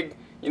guinea pig,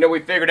 you know,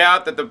 we figured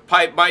out that the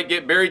pipe might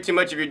get buried too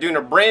much if you're doing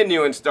a brand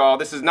new install.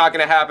 This is not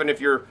going to happen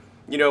if you're,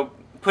 you know,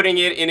 putting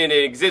it in an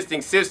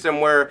existing system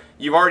where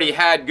you've already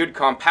had good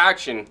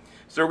compaction.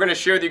 So we're going to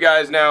share with you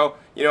guys now,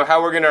 you know,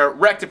 how we're going to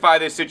rectify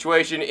this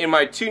situation in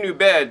my two new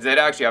beds that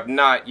actually have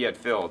not yet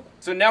filled.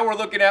 So now we're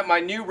looking at my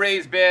new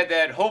raised bed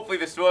that hopefully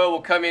the soil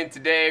will come in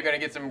today. I'm going to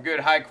get some good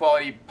high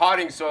quality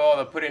potting soil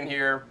to put in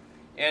here.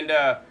 And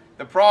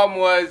the problem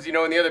was, you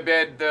know, in the other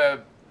bed,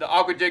 the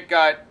AquaJet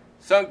got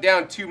sunk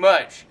down too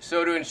much.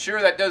 So to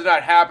ensure that does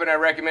not happen, I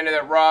recommended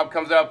that Rob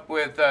comes up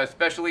with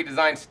specially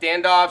designed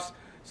standoffs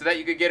so that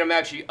you could get them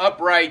actually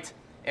upright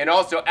and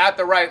also at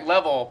the right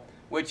level,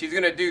 which he's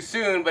going to do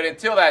soon. But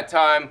until that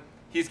time,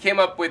 he's came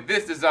up with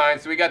this design.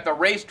 So we got the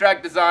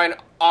racetrack design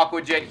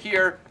AquaJet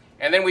here,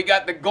 and then we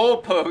got the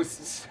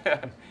goalposts.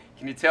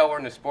 Can you tell we're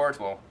into sports?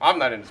 Well, I'm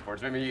not into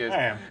sports. Maybe he is.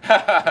 I am.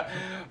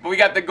 But we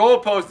got the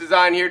goalpost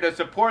design here to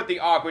support the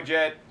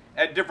AquaJet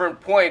at different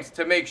points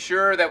to make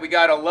sure that we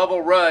got a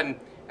level run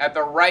at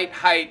the right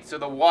height so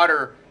the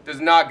water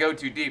does not go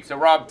too deep. So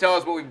Rob, tell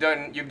us what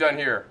you've done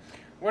here.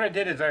 What I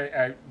did is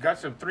I got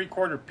some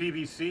 3/4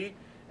 PVC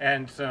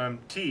and some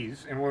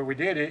T's, and what we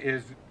did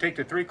is take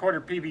the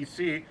 3/4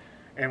 PVC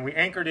and we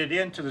anchored it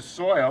into the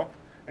soil,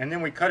 and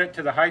then we cut it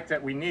to the height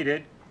that we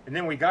needed, and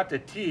then we got the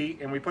T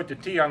and we put the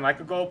T on like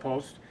a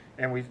goalpost,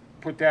 and we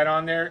put that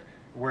on there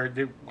where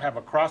they have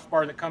a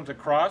crossbar that comes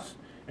across,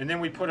 and then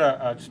we put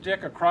a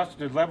stick across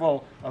the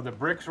level of the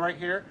bricks right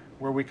here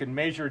where we can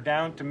measure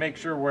down to make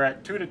sure we're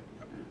at 3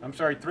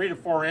 to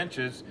 4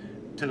 inches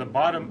to the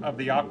bottom of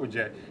the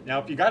AquaJet. Now,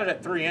 if you got it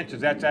at 3 inches,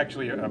 that's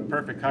actually a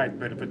perfect height,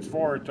 but if it's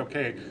 4, it's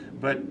okay.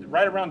 But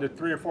right around the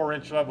 3 or 4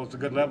 inch level is a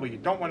good level. You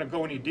don't want to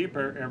go any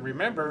deeper, and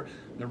remember,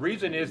 the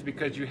reason is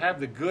because you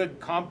have the good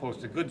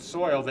compost, the good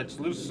soil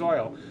that's loose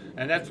soil,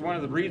 and that's one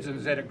of the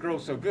reasons that it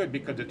grows so good,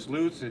 because it's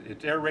loose,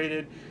 it's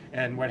aerated,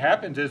 and what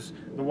happens is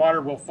the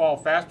water will fall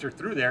faster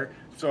through there.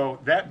 So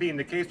that being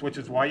the case, which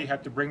is why you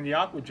have to bring the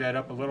AquaJet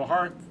up a little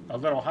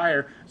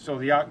higher, so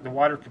the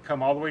water can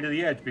come all the way to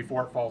the edge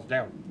before it falls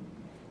down.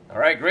 All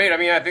right, great. I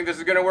mean, I think this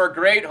is going to work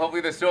great. Hopefully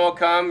the soil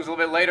comes a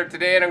little bit later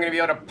today, and I'm going to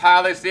be able to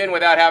pile this in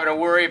without having to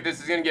worry if this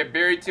is going to get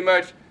buried too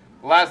much.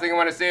 The last thing I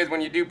want to say is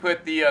when you do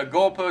put the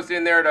goalpost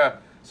in there to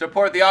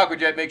support the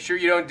AquaJet, make sure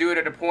you don't do it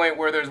at a point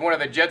where there's one of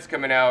the jets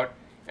coming out,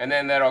 and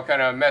then that'll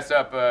kind of mess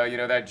up you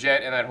know, that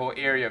jet and that whole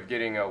area of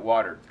getting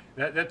water.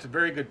 That's a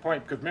very good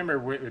point, because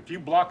remember, if you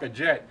block a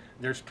jet,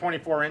 there's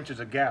 24 inches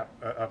of gap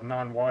of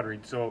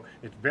non-watering. So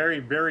it's very,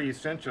 very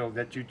essential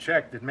that you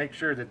check to make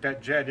sure that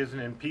that jet isn't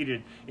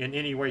impeded in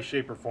any way,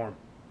 shape, or form.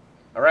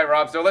 All right,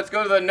 Rob, so let's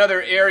go to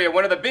another area.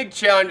 One of the big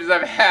challenges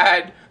I've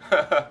had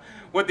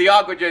with the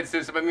AquaJet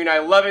system, I mean, I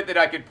love it that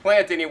I could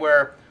plant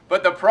anywhere,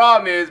 but the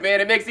problem is,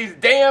 man, it makes these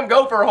damn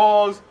gopher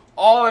holes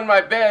all in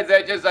my beds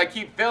that just I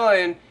keep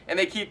filling, and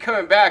they keep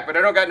coming back, but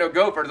I don't got no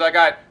gophers. I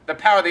got the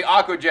power of the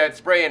AquaJet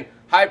spraying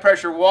high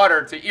pressure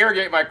water to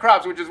irrigate my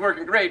crops, which is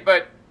working great,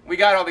 but we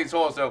got all these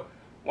holes. So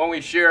why don't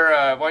you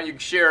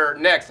share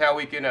next how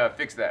we can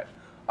fix that?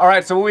 All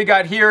right, so what we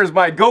got here is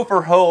my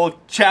gopher hole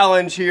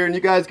challenge here, and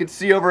you guys can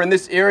see over in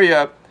this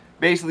area,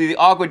 basically the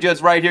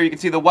AquaJet's right here. You can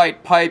see the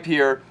white pipe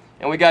here,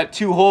 and we got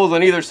 2 holes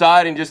on either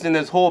side, and just in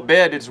this whole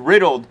bed, it's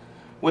riddled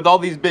with all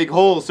these big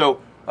holes.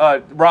 So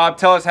Rob,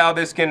 tell us how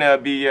this can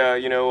be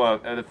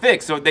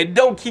fixed, so they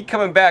don't keep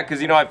coming back,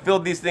 because, you know, I've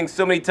filled these things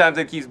so many times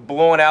it keeps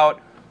blowing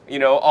out, you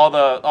know, all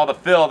the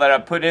fill that I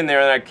put in there,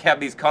 and I have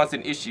these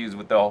constant issues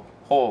with the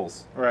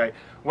holes. Right.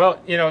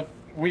 Well, you know,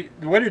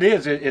 what it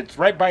is, it's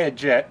right by a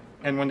jet,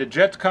 and when the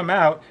jets come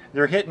out,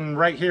 they're hitting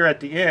right here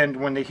at the end.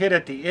 When they hit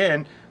at the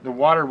end, the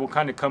water will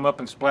kind of come up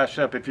and splash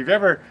up. If you've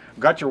ever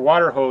got your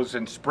water hose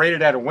and sprayed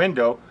it at a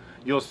window,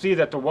 you'll see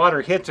that the water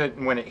hits it,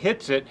 and when it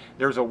hits it,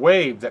 there's a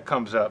wave that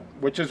comes up,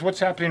 which is what's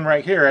happening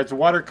right here. As the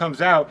water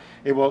comes out,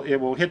 it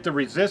will hit the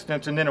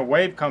resistance, and then a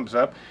wave comes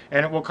up,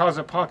 and it will cause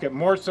a pocket,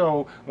 more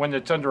so when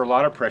it's under a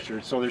lot of pressure.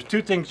 So there's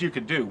 2 things you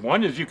could do.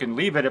 One is you can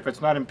leave it if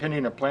it's not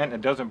impeding a plant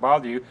and it doesn't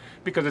bother you,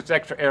 because it's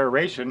extra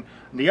aeration.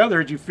 The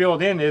other is you fill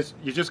it in, is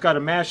you just got to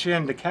mash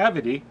in the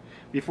cavity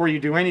before you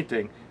do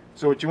anything.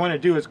 So what you want to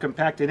do is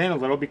compact it in a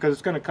little, because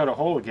it's going to cut a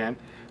hole again.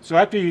 So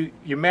after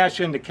you mash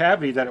in the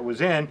cavity that it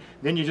was in,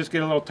 then you just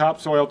get a little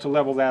topsoil to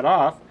level that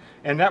off,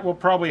 And that will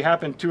probably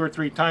happen 2 or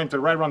 3 times, but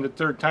right around the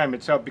 3rd time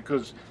it's out,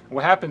 because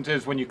what happens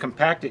is when you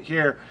compact it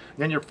here,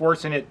 then you're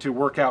forcing it to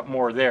work out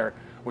more there,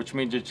 which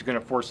means that you're going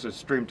to force the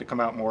stream to come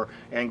out more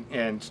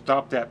and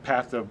stop that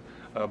path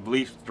of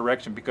least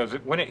direction, because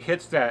when it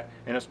hits that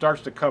and it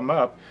starts to come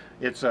up,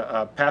 it's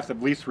a path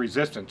of least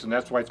resistance, and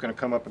that's why it's going to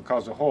come up and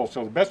cause a hole.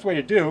 So the best way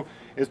to do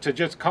is to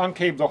just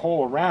concave the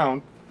hole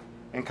around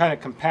and kind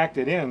of compact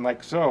it in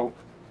like so,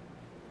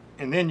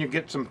 and then you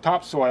get some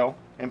topsoil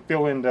and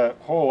fill in the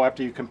hole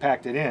after you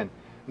compact it in.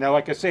 Now,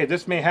 like I say,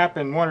 this may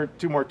happen 1 or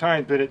 2 more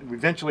times, but it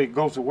eventually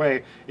goes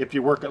away if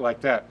you work it like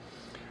that.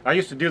 I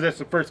used to do this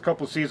the first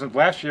couple of seasons.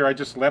 Last year I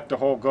just let the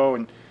hole go,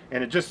 and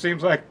it just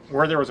seems like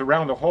where there was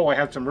around the hole I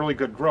had some really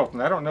good growth,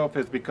 and I don't know if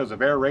it's because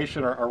of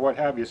aeration or what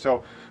have you.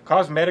 So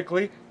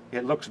cosmetically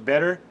it looks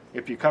better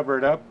if you cover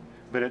it up,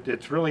 but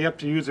it's really up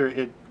to you.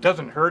 It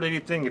doesn't hurt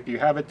anything if you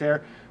have it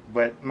there,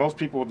 but most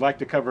people would like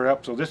to cover it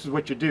up. So this is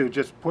what you do: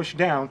 just push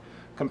down,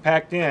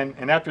 compact in,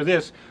 and after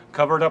this,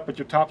 cover it up with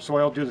your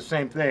topsoil, do the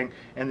same thing,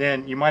 and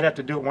then you might have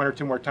to do it 1 or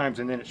 2 more times,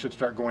 and then it should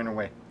start going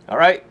away. All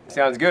right,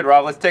 sounds good,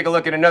 Rob. Let's take a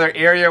look at another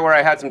area where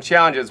I had some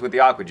challenges with the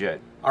AquaJet.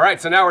 All right,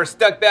 so now we're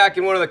stuck back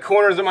in one of the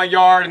corners of my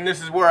yard, and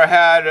this is where I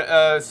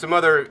had some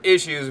other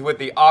issues with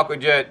the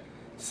AquaJet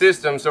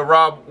system. So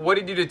Rob, what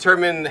did you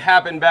determine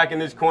happened back in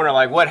this corner?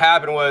 Like, what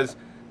happened was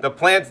the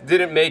plants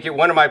didn't make it.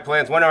 One of my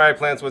plants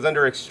was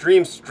under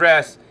extreme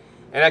stress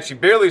and actually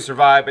barely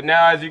survived, but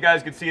now, as you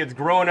guys can see, it's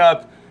grown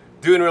up,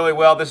 doing really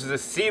well. This is a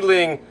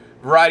seedling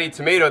variety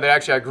tomato that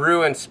actually I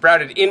grew and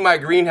sprouted in my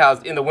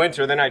greenhouse in the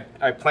winter. Then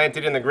I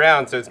planted in the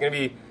ground, so it's going to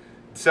be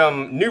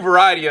some new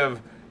variety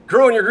of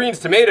growing your greens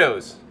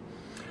tomatoes.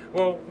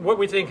 Well, what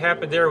we think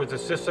happened there was the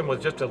system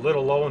was just a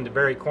little low in the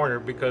very corner,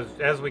 because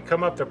as we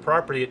come up the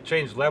property, it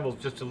changed levels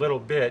just a little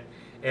bit,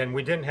 and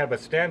we didn't have a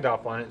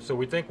standoff on it. So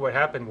we think what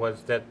happened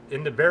was that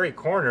in the very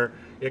corner,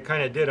 it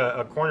kind of did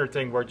a corner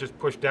thing where it just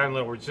pushed down a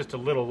little, where it's just a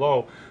little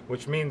low,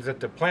 which means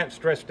that the plant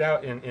stressed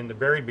out in the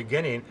very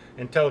beginning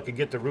until it could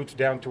get the roots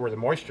down to where the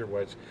moisture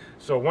was.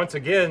 So once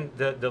again,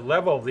 the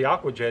level of the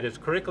AquaJet is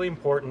critically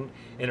important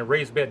in a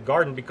raised bed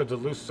garden because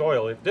of loose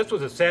soil. If this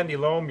was a sandy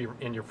loam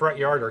in your front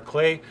yard or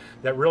clay,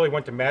 that really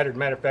wouldn't have mattered.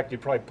 Matter of fact, you'd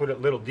probably put it a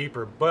little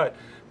deeper. But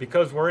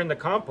because we're in the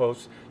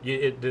compost,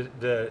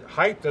 the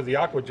height of the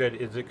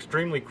AquaJet is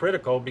extremely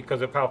critical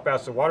because of how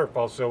fast the water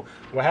falls. So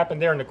what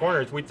happened there in the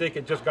corner is we think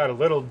it just got a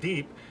little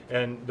deep,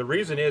 and the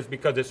reason is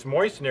because it's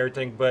moist and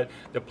everything, but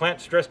the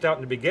plant stressed out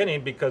in the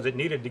beginning because it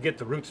needed to get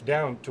the roots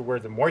down to where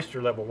the moisture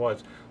level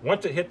was.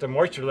 Once it hit the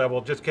moisture level,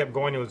 it just kept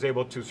going and was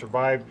able to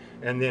survive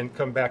and then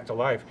come back to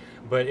life.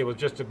 But it was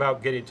just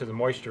about getting to the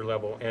moisture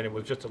level, and it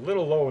was just a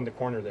little low in the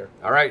corner there.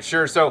 All right,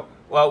 sure. So,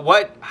 well,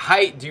 what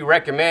height do you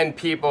recommend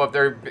people, if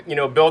they're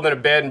building a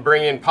bed and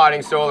bringing in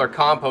potting soil or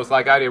compost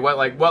like I did,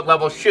 what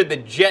level should the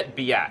jet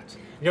be at?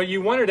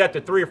 You want it at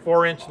the 3 or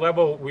 4 inch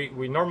level.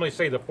 We normally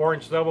say the 4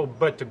 inch level,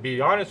 but to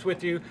be honest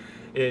with you,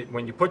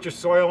 when you put your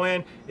soil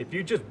in, if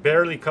you just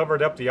barely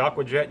covered up the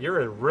AquaJet, you're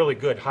at a really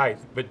good height.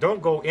 But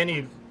don't go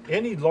any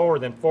lower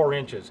than 4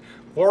 inches.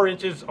 4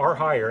 inches or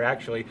higher,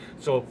 actually.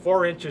 So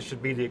 4 inches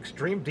should be the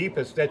extreme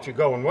deepest that you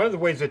go. And one of the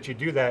ways that you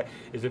do that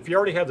is if you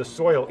already have the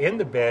soil in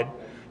the bed,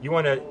 you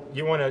want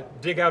to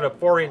dig out a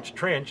 4-inch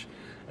trench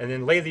and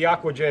then lay the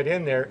AquaJet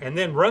in there and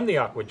then run the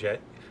AquaJet.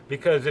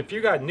 Because if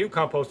you got new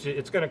compost,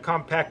 it's going to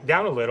compact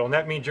down a little, and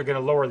that means you're going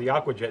to lower the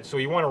AquaJet. So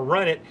you want to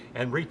run it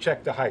and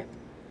recheck the height.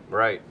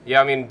 Right.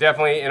 Yeah, I mean,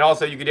 definitely. And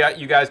also, you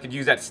guys could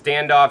use that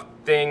standoff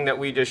thing that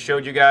we just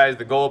showed you guys,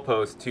 the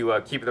goalpost,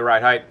 to keep it the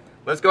right height.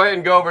 Let's go ahead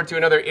and go over to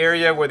another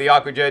area where the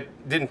AquaJet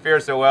didn't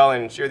fare so well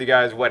and show you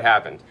guys what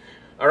happened.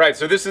 All right,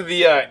 so this is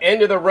the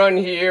end of the run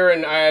here,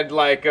 and I had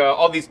like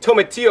all these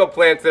tomatillo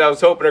plants that I was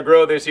hoping to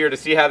grow this year to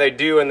see how they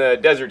do in the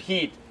desert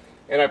heat.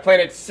 And I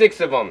planted 6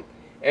 of them.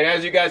 And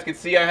as you guys can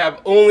see, I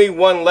have only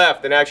 1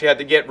 left and actually had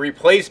to get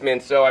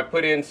replacements. So I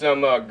put in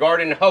some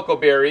garden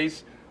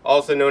huckleberries,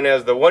 also known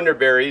as the wonder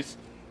berries,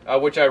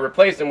 which I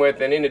replaced them with.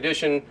 And in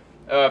addition,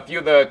 a few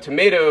of the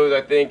tomatoes,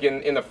 I think,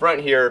 in the front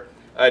here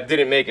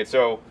didn't make it.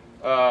 So,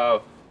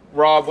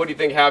 Rob, what do you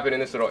think happened in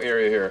this little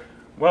area here?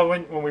 Well,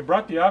 when we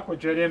brought the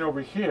AquaJet in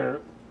over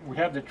here, we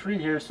have the tree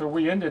here, so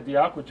we ended the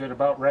AquaJet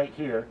about right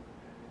here,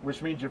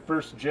 which means your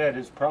first jet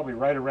is probably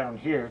right around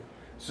here.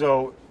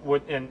 So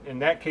in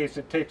that case,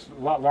 it takes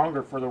a lot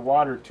longer for the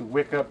water to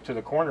wick up to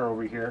the corner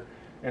over here,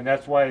 and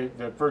that's why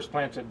the first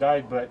plants had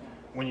died. But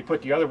when you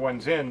put the other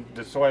ones in,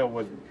 the soil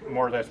was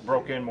more or less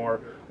broke in more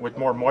with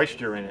more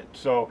moisture in it.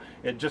 So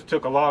it just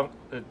took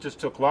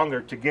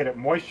longer to get it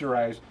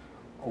moisturized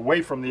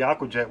away from the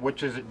AquaJet,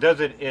 which is it does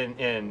it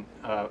in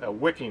a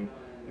wicking,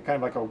 kind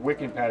of like a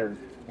wicking pattern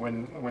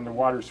when the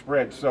water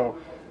spreads. So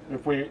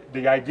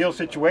the ideal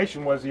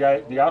situation was the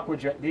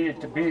AquaJet needed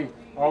to be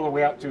all the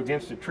way out to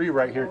against the tree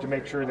right here to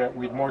make sure that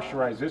we'd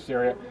moisturize this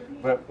area.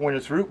 But when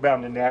it's root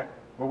bound in that,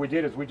 what we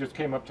did is we just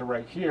came up to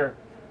right here,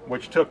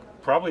 which took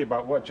probably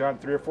about, what, John,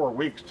 3 or 4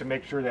 weeks to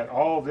make sure that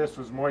all this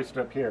was moist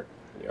up here.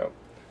 Yep.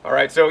 All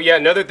right, so yeah,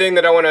 another thing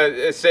that I want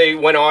to say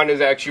went on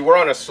is actually we're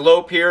on a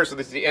slope here, so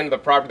this is the end of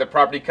the property. The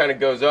property kind of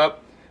goes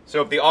up.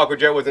 So if the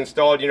AquaJet was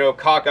installed, you know,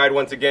 cockeyed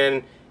once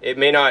again, it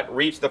may not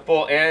reach the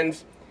full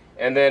ends.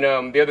 And then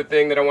the other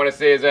thing that I want to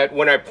say is that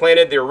when I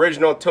planted the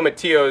original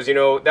tomatillos, you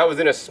know, that was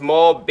in a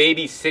small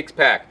baby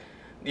 6-pack.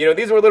 You know,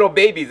 these were little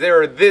babies. They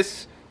were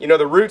this, you know,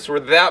 the roots were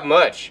that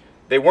much.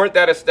 They weren't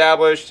that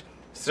established.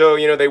 So,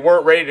 you know, they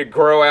weren't ready to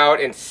grow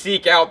out and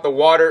seek out the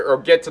water or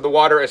get to the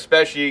water,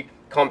 especially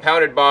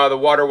compounded by the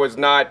water was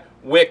not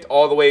wicked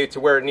all the way to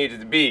where it needed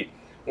to be.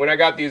 When I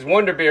got these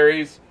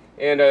wonderberries,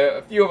 and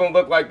a few of them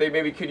look like they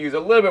maybe could use a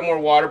little bit more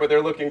water, but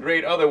they're looking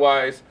great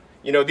otherwise.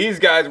 You know, these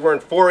guys were in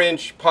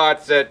 4-inch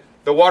pots that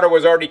the water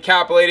was already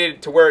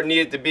capillated to where it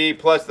needed to be,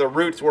 plus the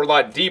roots were a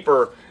lot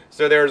deeper,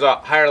 so there's a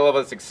higher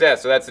level of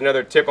success. So that's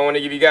another tip I want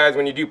to give you guys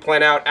when you do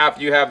plant out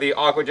after you have the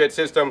AquaJet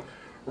system.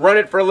 Run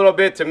it for a little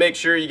bit to make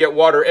sure you get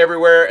water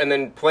everywhere, and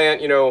then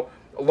plant, you know,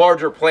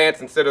 larger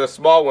plants instead of the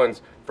small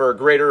ones for a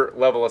greater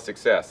level of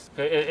success.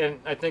 And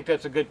I think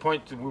that's a good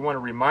point. We want to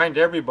remind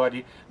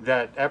everybody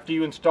that after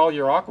you install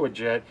your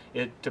AquaJet,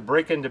 to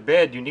break into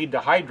bed, you need to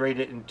hydrate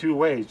it in 2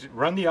 ways.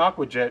 Run the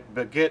AquaJet,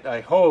 but get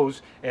a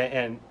hose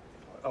and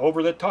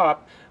over the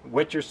top,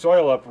 wet your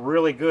soil up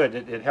really good.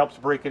 It helps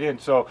break it in.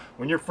 So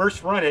when you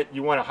first run it,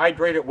 you want to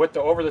hydrate it with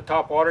the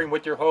over-the-top watering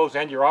with your hose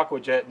and your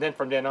AquaJet, and then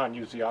from then on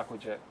use the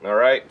AquaJet. All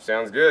right,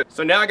 sounds good.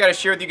 So now I got to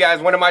share with you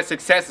guys one of my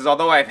successes.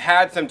 Although I've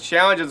had some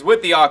challenges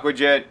with the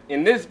AquaJet,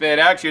 in this bed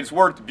actually it's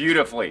worked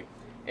beautifully.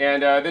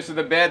 And this is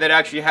the bed that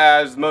actually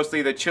has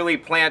mostly the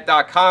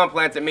chiliplant.com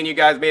plants that many of you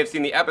guys may have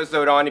seen the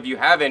episode on. If you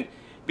haven't,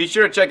 be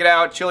sure to check it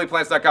out.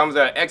 Chiliplants.com is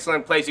an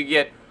excellent place. You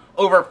get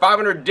over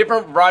 500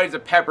 different varieties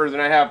of peppers,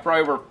 and I have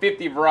probably over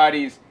 50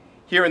 varieties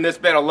here in this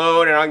bed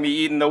alone, and I'm going to be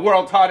eating the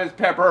world's hottest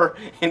pepper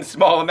in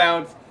small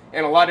amounts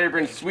and a lot of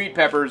different sweet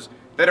peppers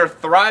that are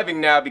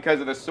thriving now because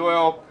of the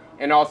soil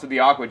and also the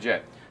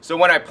AquaJet. So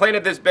when I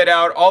planted this bed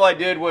out, all I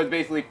did was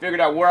basically figured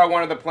out where I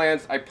wanted the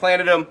plants, I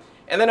planted them,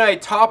 and then I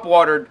top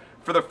watered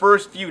for the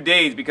first few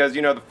days because,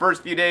 you know, the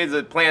first few days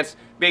the plants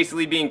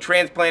basically being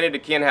transplanted,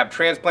 it can have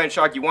transplant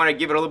shock. You want to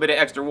give it a little bit of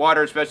extra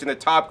water, especially in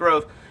the top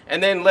growth,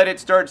 and then let it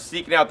start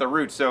seeking out the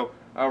roots. So,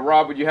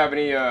 Rob, would you have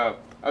any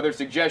other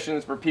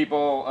suggestions for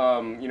people,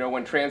 you know,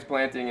 when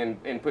transplanting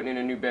and putting in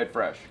a new bed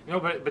fresh? You know,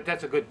 but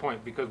that's a good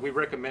point, because we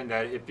recommend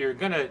that if you're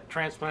going to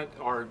transplant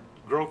or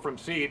grow from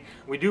seed,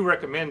 we do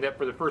recommend that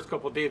for the first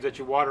couple of days that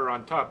you water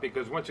on top,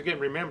 because once again,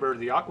 remember,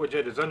 the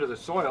AquaJet is under the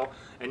soil,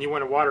 and you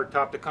want to water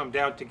top to come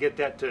down to get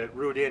that to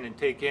root in and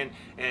take in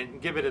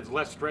and give it as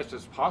less stress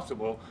as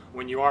possible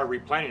when you are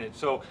replanting it.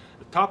 So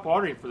the top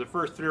watering for the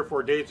first 3 or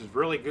 4 days is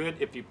really good.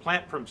 If you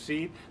plant from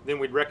seed, then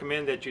we'd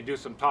recommend that you do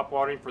some top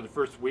watering for the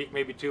first week,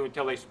 maybe 2,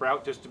 until they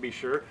sprout, just to be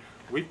sure.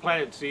 We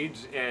planted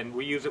seeds and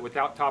we use it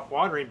without top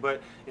watering,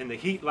 but in the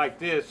heat like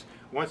this,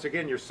 once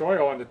again, your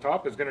soil on the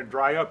top is going to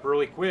dry up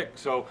really quick,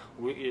 so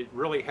it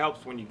really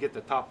helps when you get the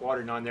top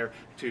watering on there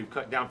to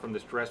cut down from the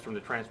stress from the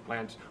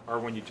transplants or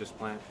when you just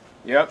plant.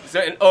 Yep.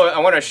 So, and, oh, I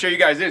want to show you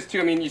guys this too.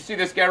 I mean, you see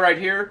this guy right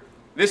here?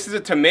 This is a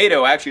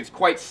tomato. Actually, it's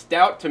quite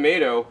stout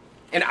tomato,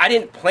 and I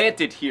didn't plant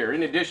it here.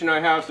 In addition,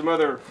 I have some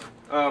other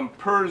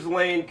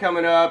purslane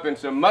coming up and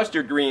some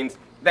mustard greens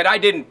that I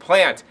didn't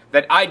plant,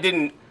 that I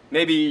didn't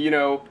maybe, you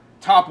know,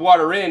 top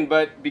water in,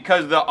 but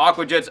because the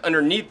AquaJet's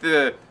underneath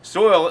the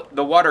soil,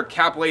 the water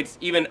capillates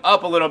even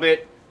up a little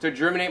bit to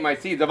germinate my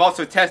seeds. I've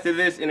also tested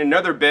this in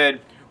another bed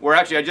where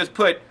actually I just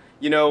put,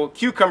 you know,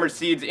 cucumber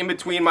seeds in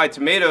between my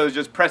tomatoes,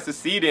 just press the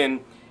seed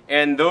in,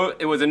 and though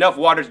it was enough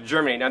water to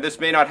germinate. Now this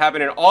may not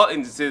happen in all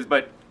instances,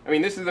 but I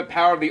mean, this is the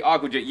power of the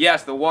AquaJet.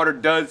 Yes, the water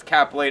does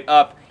capillate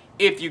up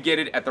if you get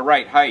it at the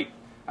right height.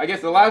 I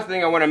guess the last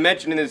thing I want to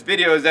mention in this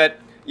video is that,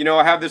 you know,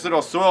 I have this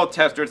little soil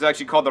tester. It's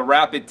actually called the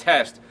Rapid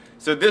Test.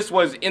 So this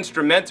was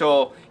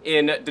instrumental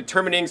in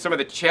determining some of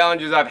the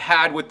challenges I've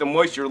had with the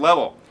moisture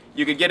level.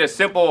 You could get a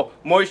simple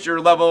moisture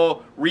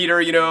level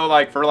reader, you know,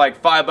 like for like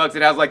 $5.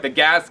 It has like the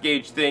gas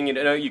gauge thing, you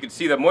know, you could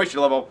see the moisture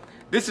level.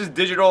 This is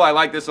digital. I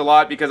like this a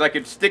lot because I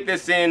could stick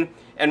this in,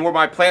 and where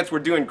my plants were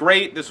doing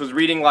great, this was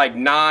reading like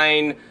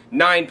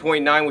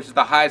 9.9, which is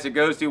the highest it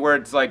goes to, where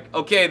it's like,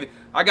 okay,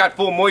 I got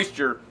full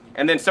moisture.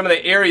 And then some of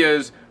the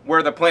areas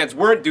where the plants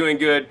weren't doing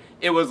good,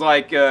 it was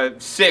like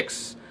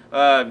 6,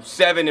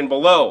 7 and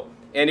below.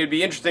 And it'd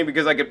be interesting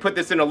because I could put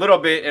this in a little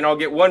bit and I'll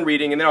get one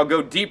reading, and then I'll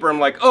go deeper. I'm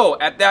like, oh,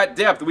 at that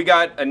depth we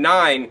got a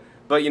 9,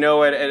 but you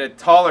know, at a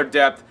taller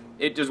depth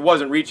it just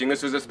wasn't reaching.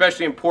 This was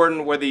especially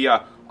important where the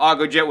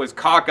AquaJet was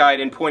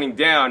cockeyed and pointing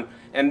down,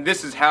 and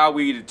this is how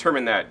we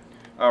determine that.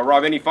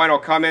 Rob, any final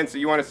comments that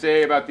you want to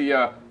say about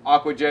the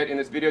AquaJet in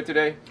this video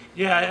today?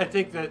 Yeah, I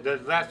think that the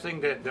last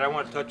thing that I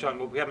want to touch on,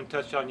 what we haven't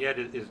touched on yet,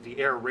 is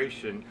the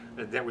aeration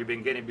that we've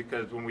been getting,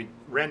 because when we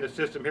ran the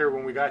system here,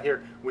 when we got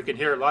here, we could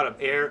hear a lot of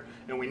air,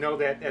 and we know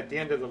that at the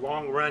end of the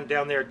long run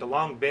down there at the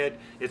long bed,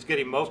 it's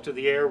getting most of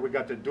the air. We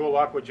got the dual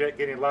AquaJet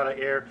getting a lot of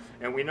air,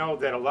 and we know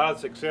that a lot of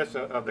success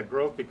of the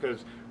growth,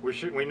 because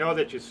we know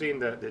that you've seen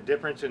the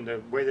difference in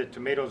the way that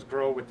tomatoes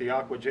grow with the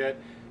AquaJet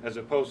as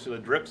opposed to the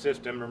drip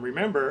system. And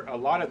remember, a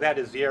lot of that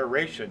is the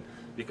aeration,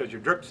 because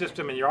your drip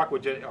system and your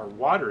AquaJet are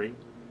watering,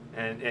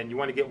 and you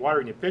want to get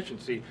watering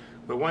efficiency,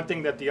 But one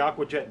thing that the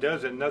AquaJet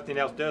does that nothing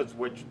else does,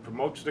 which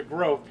promotes the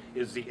growth,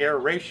 is the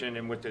aeration.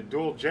 And with the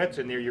dual jets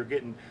in there, you're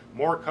getting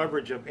more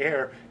coverage of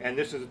air, and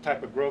this is the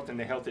type of growth and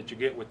the health that you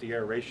get with the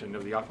aeration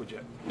of the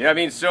AquaJet. Yeah, I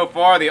mean, so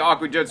far the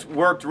AquaJet's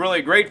worked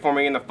really great for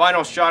me. In the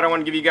final shot, I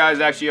want to give you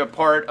guys actually a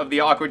part of the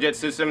AquaJet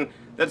system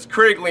that's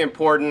critically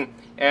important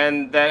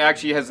and that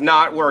actually has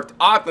not worked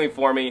optimally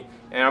for me.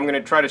 And I'm going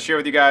to try to share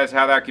with you guys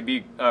how that could be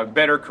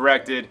better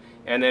corrected.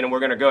 And then we're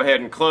going to go ahead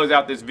and close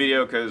out this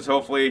video because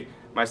hopefully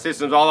my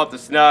system's all up to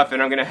snuff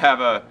and I'm going to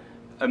have a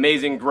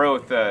amazing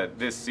growth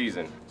this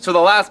season. So the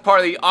last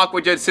part of the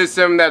AquaJet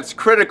system that's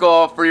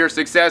critical for your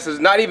success is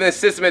not even the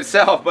system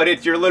itself, but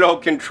it's your little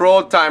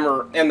control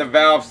timer and the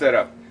valve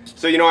setup.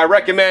 So, you know, I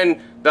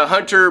recommend the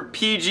Hunter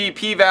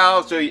PGP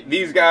valve. So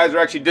these guys are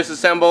actually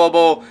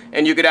disassemblable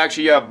and you could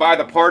actually buy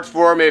the parts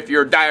for them if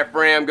your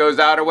diaphragm goes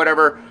out or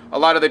whatever. A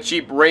lot of the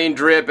cheap Rain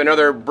Drip and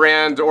other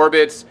brands,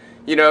 Orbits,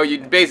 you know, you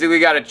basically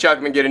got to chuck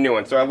them and get a new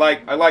one. So I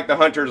like the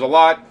Hunters a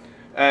lot.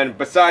 And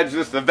besides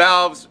just the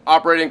valves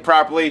operating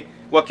properly,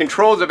 what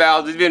controls the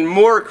valves is even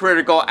more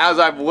critical, as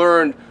I've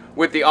learned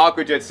with the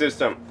AquaJet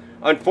system.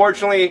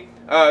 Unfortunately,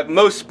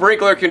 most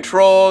sprinkler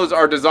controls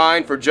are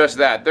designed for just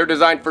that. They're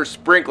designed for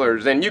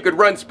sprinklers, and you could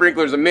run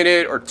sprinklers a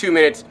minute or 2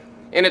 minutes,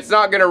 and it's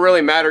not going to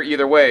really matter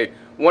either way.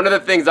 One of the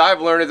things I've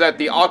learned is that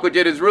the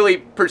AquaJet is really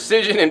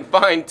precision and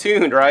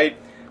fine-tuned, right?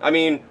 I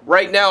mean,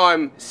 right now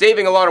I'm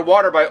saving a lot of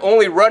water by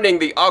only running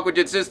the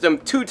AquaJet system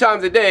 2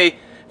 times a day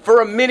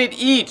for a minute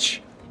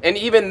each. And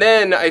even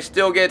then, I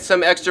still get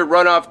some extra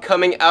runoff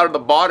coming out of the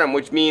bottom,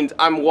 which means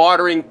I'm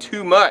watering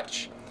too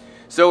much.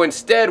 So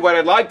instead, what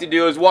I'd like to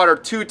do is water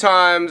 2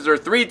 times or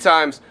 3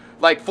 times,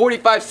 like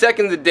 45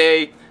 seconds a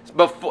day,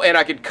 and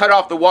I could cut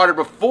off the water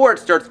before it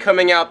starts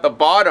coming out the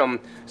bottom,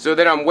 so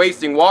that I'm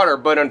wasting water.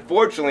 But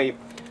unfortunately,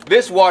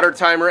 this water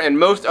timer and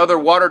most other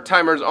water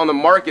timers on the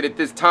market at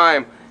this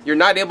time, you're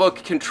not able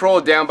to control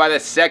down by the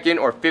second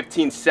or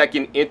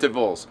 15-second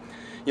intervals.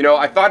 You know,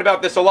 I thought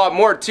about this a lot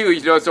more too,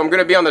 you know, so I'm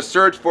going to be on the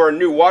search for a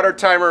new water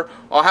timer.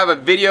 I'll have a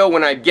video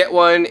when I get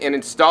one and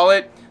install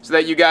it so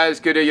that you guys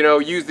could, you know,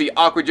 use the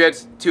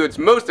AquaJets to its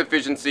most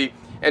efficiency.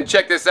 And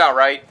check this out,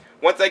 right?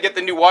 Once I get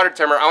the new water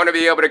timer, I want to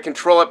be able to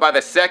control it by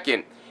the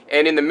second.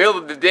 And in the middle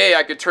of the day,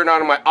 I could turn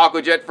on my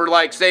AquaJet for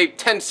like, say,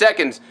 10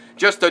 seconds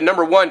just to,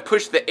 number 1,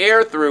 push the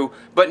air through,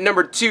 but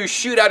number 2,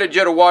 shoot out a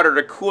jet of water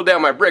to cool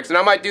down my bricks. And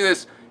I might do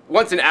this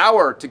once an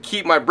hour to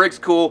keep my bricks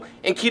cool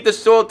and keep the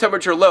soil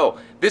temperature low.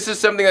 This is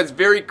something that's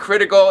very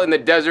critical in the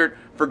desert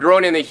for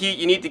growing in the heat.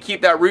 You need to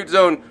keep that root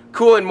zone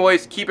cool and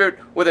moist, keep it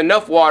with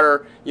enough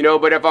water, you know,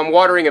 but if I'm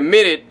watering a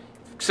minute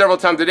several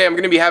times a day, I'm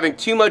going to be having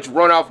too much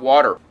runoff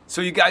water.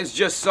 So you guys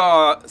just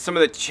saw some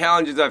of the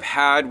challenges I've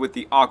had with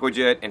the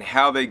AquaJet and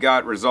how they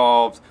got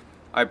resolved.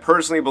 I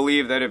personally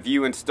believe that if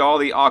you install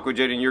the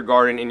AquaJet in your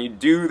garden and you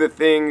do the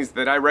things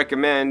that I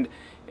recommend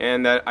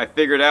and that I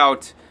figured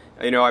out,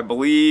 you know, I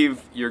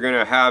believe you're going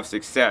to have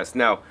success.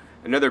 Now,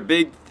 another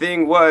big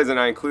thing was, and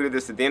I included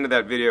this at the end of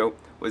that video,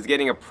 was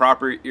getting a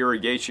proper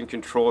irrigation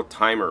control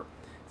timer.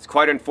 It's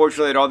quite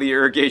unfortunate that all the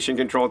irrigation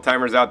control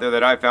timers out there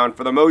that I found,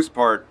 for the most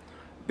part,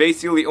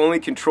 basically only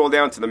control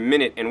down to the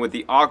minute, and with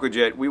the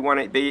AquaJet, we want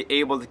to be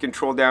able to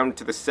control down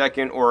to the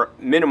second or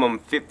minimum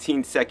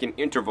 15-second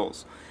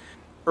intervals.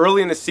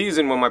 Early in the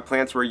season, when my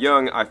plants were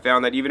young, I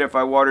found that even if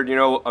I watered, you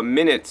know, a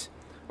minute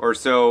or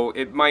so,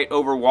 it might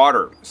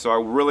overwater. So I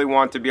really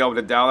want to be able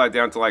to dial that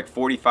down to like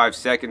 45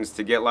 seconds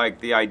to get like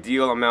the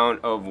ideal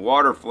amount of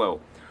water flow.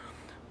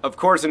 Of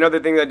course, another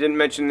thing that I didn't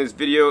mention in this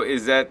video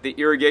is that the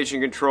irrigation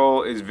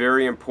control is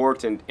very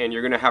important, and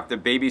you're going to have to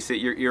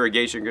babysit your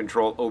irrigation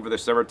control over the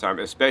summertime,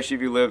 especially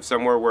if you live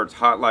somewhere where it's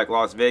hot like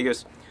Las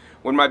Vegas.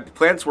 When my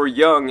plants were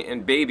young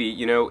and baby,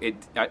 you know,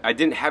 I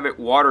didn't have it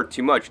water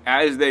too much.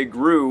 As they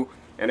grew,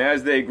 and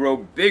as they grow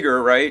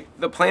bigger, right,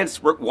 the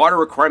plant's water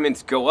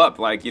requirements go up.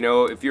 Like, you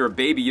know, if you're a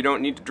baby, you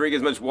don't need to drink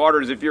as much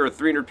water as if you're a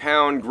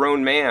 300-pound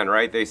grown man,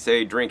 right? They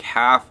say drink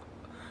half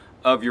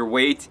of your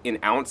weight in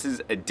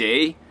ounces a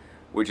day,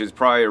 which is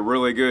probably a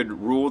really good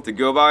rule to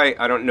go by.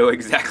 I don't know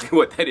exactly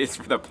what that is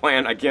for the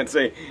plant. I can't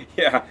say,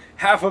 yeah,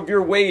 half of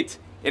your weight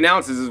in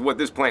ounces is what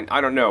this plant, I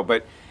don't know.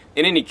 But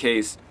in any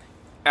case,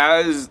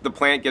 as the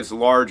plant gets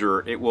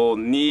larger, it will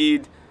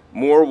need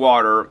more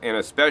water, and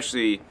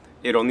especially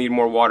it'll need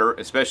more water,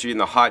 especially in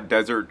the hot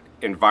desert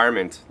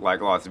environment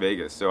like Las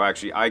Vegas. So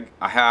actually, I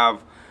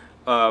have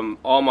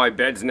all my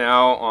beds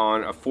now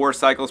on 4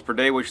 cycles per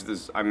day, which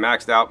is, I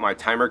maxed out my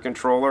timer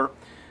controller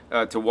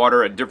to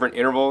water at different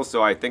intervals.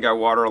 So I think I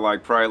water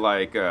like probably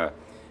like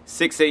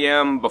 6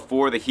 a.m.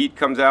 before the heat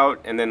comes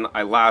out, and then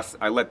I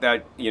let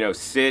that, you know,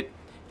 sit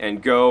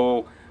and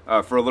go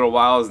for a little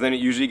while. Then it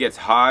usually gets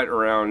hot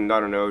around, I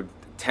don't know,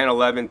 10,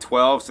 11,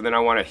 12, so then I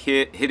want to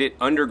hit it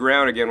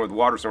underground again with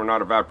water so we're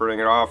not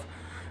evaporating it off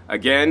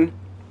again.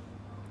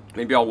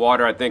 Maybe I'll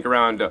water, I think,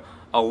 around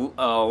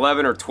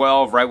 11 or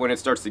 12 right when it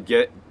starts to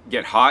get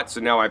hot,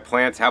 so now my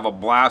plants have a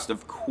blast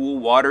of cool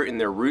water in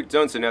their root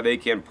zone, so now they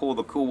can pull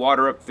the cool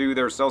water up through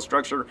their cell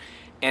structure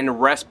and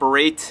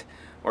respirate,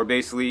 or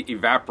basically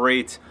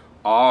evaporate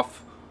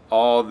off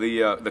all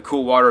the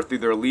cool water through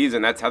their leaves,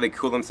 and that's how they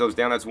cool themselves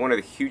down. That's one of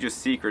the hugest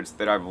secrets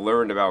that I've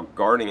learned about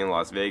gardening in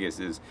Las Vegas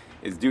is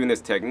doing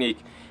this technique.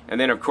 And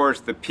then of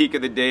course the peak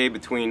of the day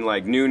between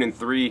like noon and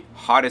 3,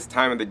 hottest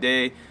time of the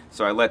day,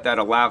 so I let that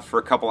elapse for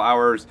a couple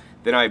hours.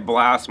 Then I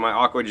blast my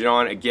AquaJet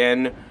on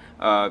again,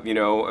 you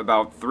know,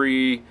 about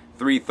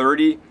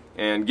 3:30,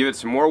 and give it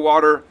some more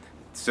water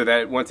so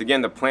that once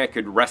again the plant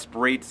could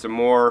respirate some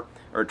more,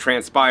 or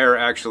transpire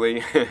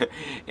actually,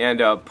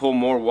 and pull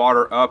more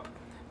water up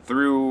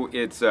through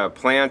its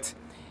plant,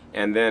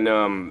 and then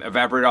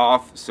evaporate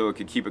off so it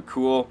could keep it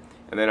cool.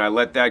 And then I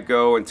let that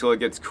go until it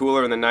gets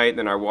cooler in the night.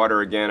 Then I water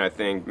again, I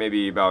think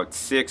maybe about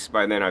 6.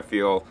 By then I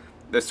feel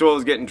the soil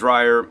is getting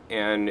drier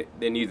and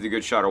it needs a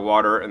good shot of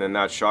water, and then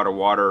that shot of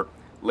water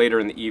later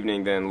in the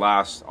evening then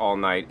lasts all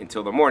night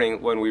until the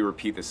morning when we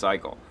repeat the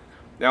cycle.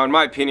 Now in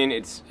my opinion,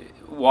 it's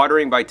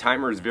watering by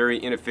timer is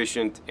very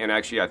inefficient, and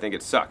actually I think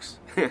it sucks.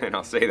 And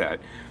I'll say that.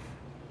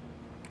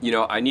 You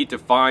know, I need to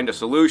find a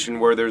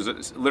solution where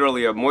there's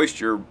literally a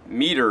moisture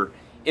meter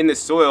in the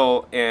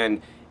soil,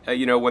 and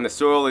you know, when the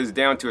soil is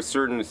down to a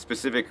certain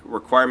specific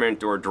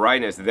requirement or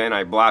dryness, then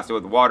I blast it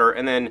with water,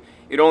 and then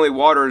it only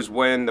waters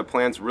when the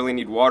plants really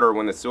need water,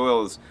 when the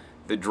soil is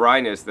the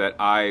dryness that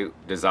I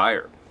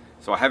desire.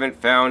 So I haven't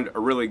found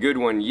a really good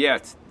one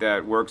yet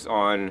that works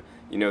on,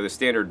 you know, the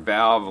standard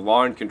valve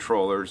lawn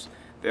controllers.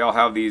 They all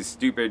have these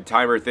stupid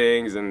timer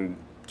things and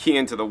key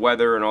into the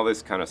weather and all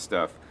this kind of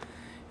stuff.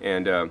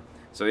 And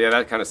so yeah,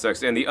 that kind of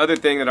sucks. And the other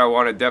thing that I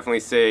want to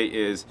definitely say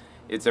is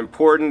it's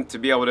important to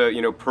be able to,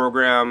 you know,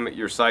 program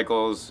your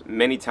cycles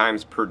many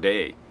times per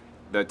day.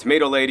 The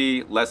tomato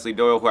lady, Leslie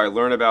Doyle, who I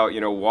learned about,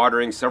 you know,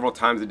 watering several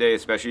times a day,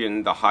 especially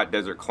in the hot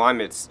desert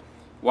climates,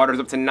 waters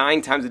up to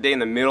 9 times a day in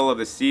the middle of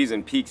the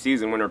season, peak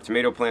season, when our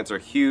tomato plants are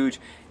huge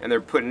and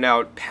they're putting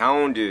out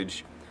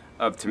poundage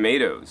of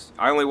tomatoes.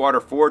 I only water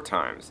 4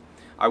 times.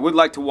 I would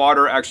like to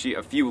water actually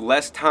a few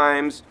less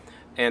times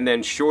and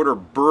then shorter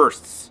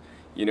bursts,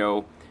 you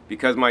know,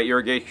 because my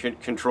irrigation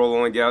control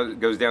only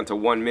goes down to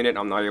 1 minute.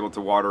 I'm not able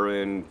to water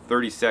in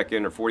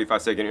 30-second or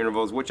 45-second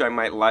intervals, which I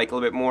might like a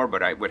little bit more,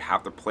 but I would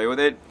have to play with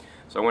it.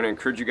 So I want to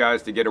encourage you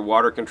guys to get a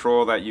water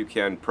control that you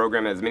can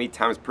program as many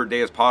times per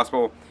day as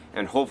possible,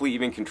 and hopefully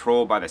even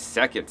control by the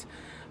second.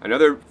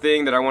 Another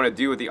thing that I want to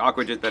do with the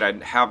AquaJet that I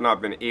have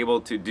not been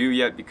able to do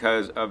yet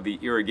because of the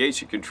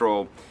irrigation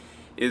control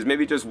is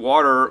maybe just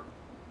water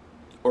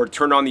or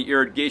turn on the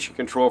irrigation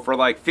control for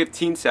like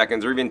 15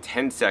 seconds or even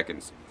 10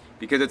 seconds.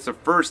 Because it's the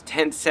first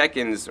 10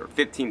 seconds or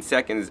 15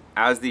 seconds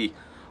as the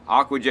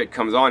AquaJet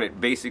comes on, it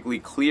basically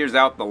clears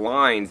out the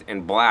lines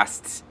and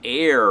blasts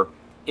air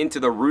into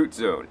the root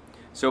zone.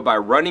 So by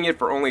running it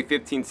for only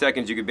 15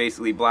 seconds, you could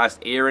basically blast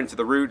air into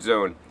the root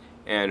zone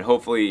and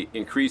hopefully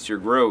increase your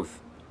growth.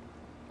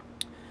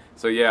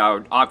 So yeah, I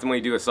would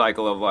optimally do a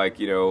cycle of like,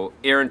 you know,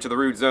 air into the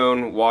root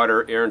zone,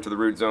 water, air into the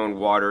root zone,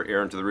 water,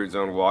 air into the root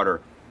zone,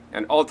 water,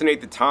 and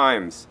alternate the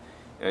times.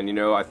 And you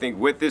know, I think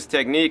with this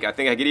technique, I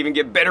think I could even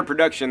get better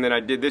production than I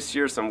did this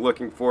year. So I'm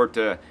looking forward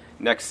to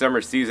next summer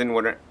season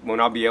when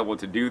I'll be able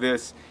to do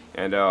this.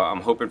 And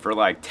I'm hoping for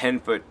like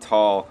 10-foot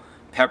tall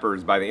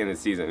peppers by the end of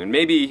the season. And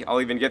maybe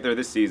I'll even get there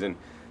this season.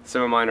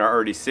 Some of mine are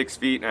already 6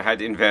 feet, and I had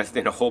to invest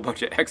in a whole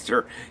bunch of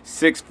extra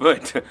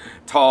 6-foot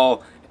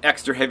tall,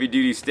 extra heavy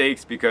duty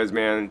stakes because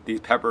man, these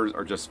peppers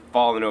are just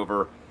falling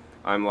over.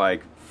 I'm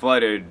like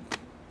flooded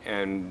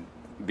and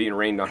being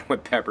rained on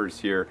with peppers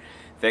here,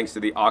 thanks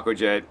to the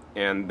AquaJet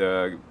and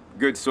the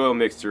good soil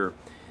mixture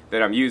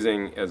that I'm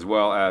using, as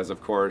well as,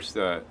 of course,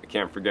 I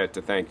can't forget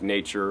to thank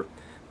nature,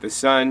 the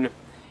sun,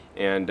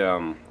 and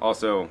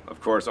also,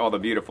 of course, all the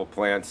beautiful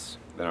plants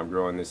that I'm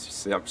growing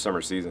this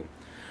summer season.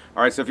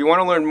 All right, so if you want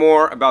to learn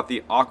more about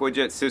the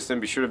AquaJet system,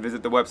 be sure to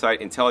visit the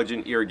website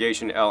Intelligent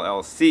Irrigation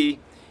LLC.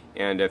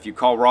 And if you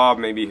call Rob,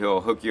 maybe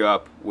he'll hook you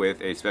up with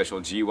a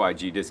special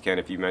GYG discount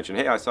if you mention,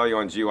 hey, I saw you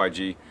on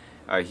GYG.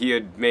 He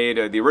had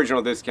made the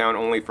original discount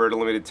only for a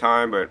limited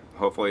time, but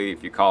hopefully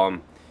if you call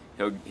him,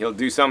 he'll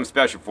do something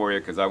special for you,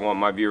 because I want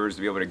my viewers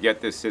to be able to get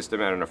this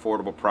system at an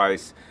affordable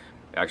price,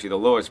 actually the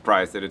lowest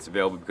price that it's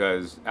available,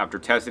 because after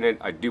testing it,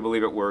 I do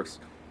believe it works,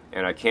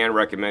 and I can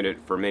recommend it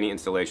for many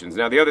installations.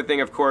 Now the other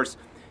thing, of course,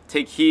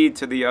 take heed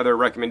to the other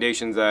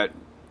recommendations that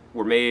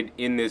were made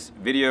in this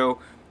video,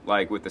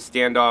 like with the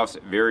standoffs,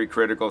 very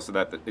critical so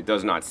that it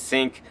does not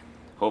sink.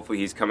 Hopefully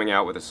he's coming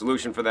out with a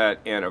solution for that,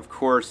 and of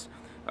course,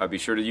 be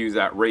sure to use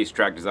that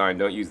racetrack design.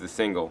 Don't use the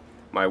single.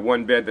 My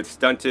one bed that's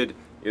stunted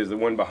is the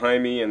one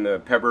behind me, and the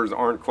peppers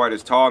aren't quite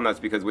as tall, and that's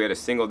because we had a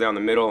single down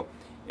the middle,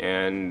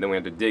 and then we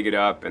had to dig it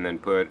up and then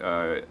put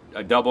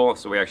a double.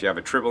 So we actually have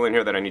a triple in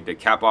here that I need to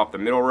cap off the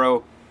middle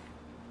row.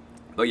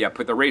 But yeah,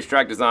 put the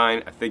racetrack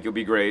design. I think you'll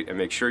be great, and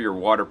make sure your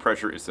water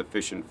pressure is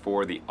sufficient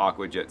for the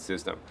AquaJet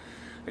system.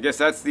 I guess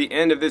that's the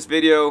end of this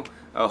video.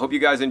 I hope you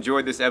guys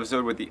enjoyed this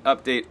episode with the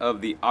update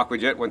of the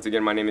AquaJet. Once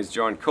again, my name is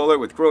John Kohler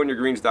with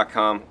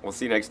GrowingYourGreens.com. We'll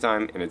see you next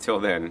time, and until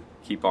then,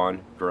 keep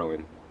on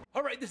growing.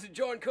 All right, this is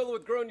John Kohler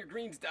with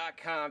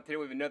GrowingYourGreens.com. Today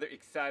we have another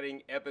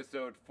exciting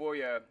episode for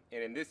you,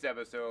 and in this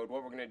episode,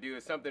 what we're going to do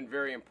is something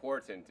very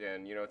important.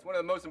 And you know, it's one of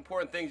the most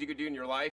important things you could do in your life.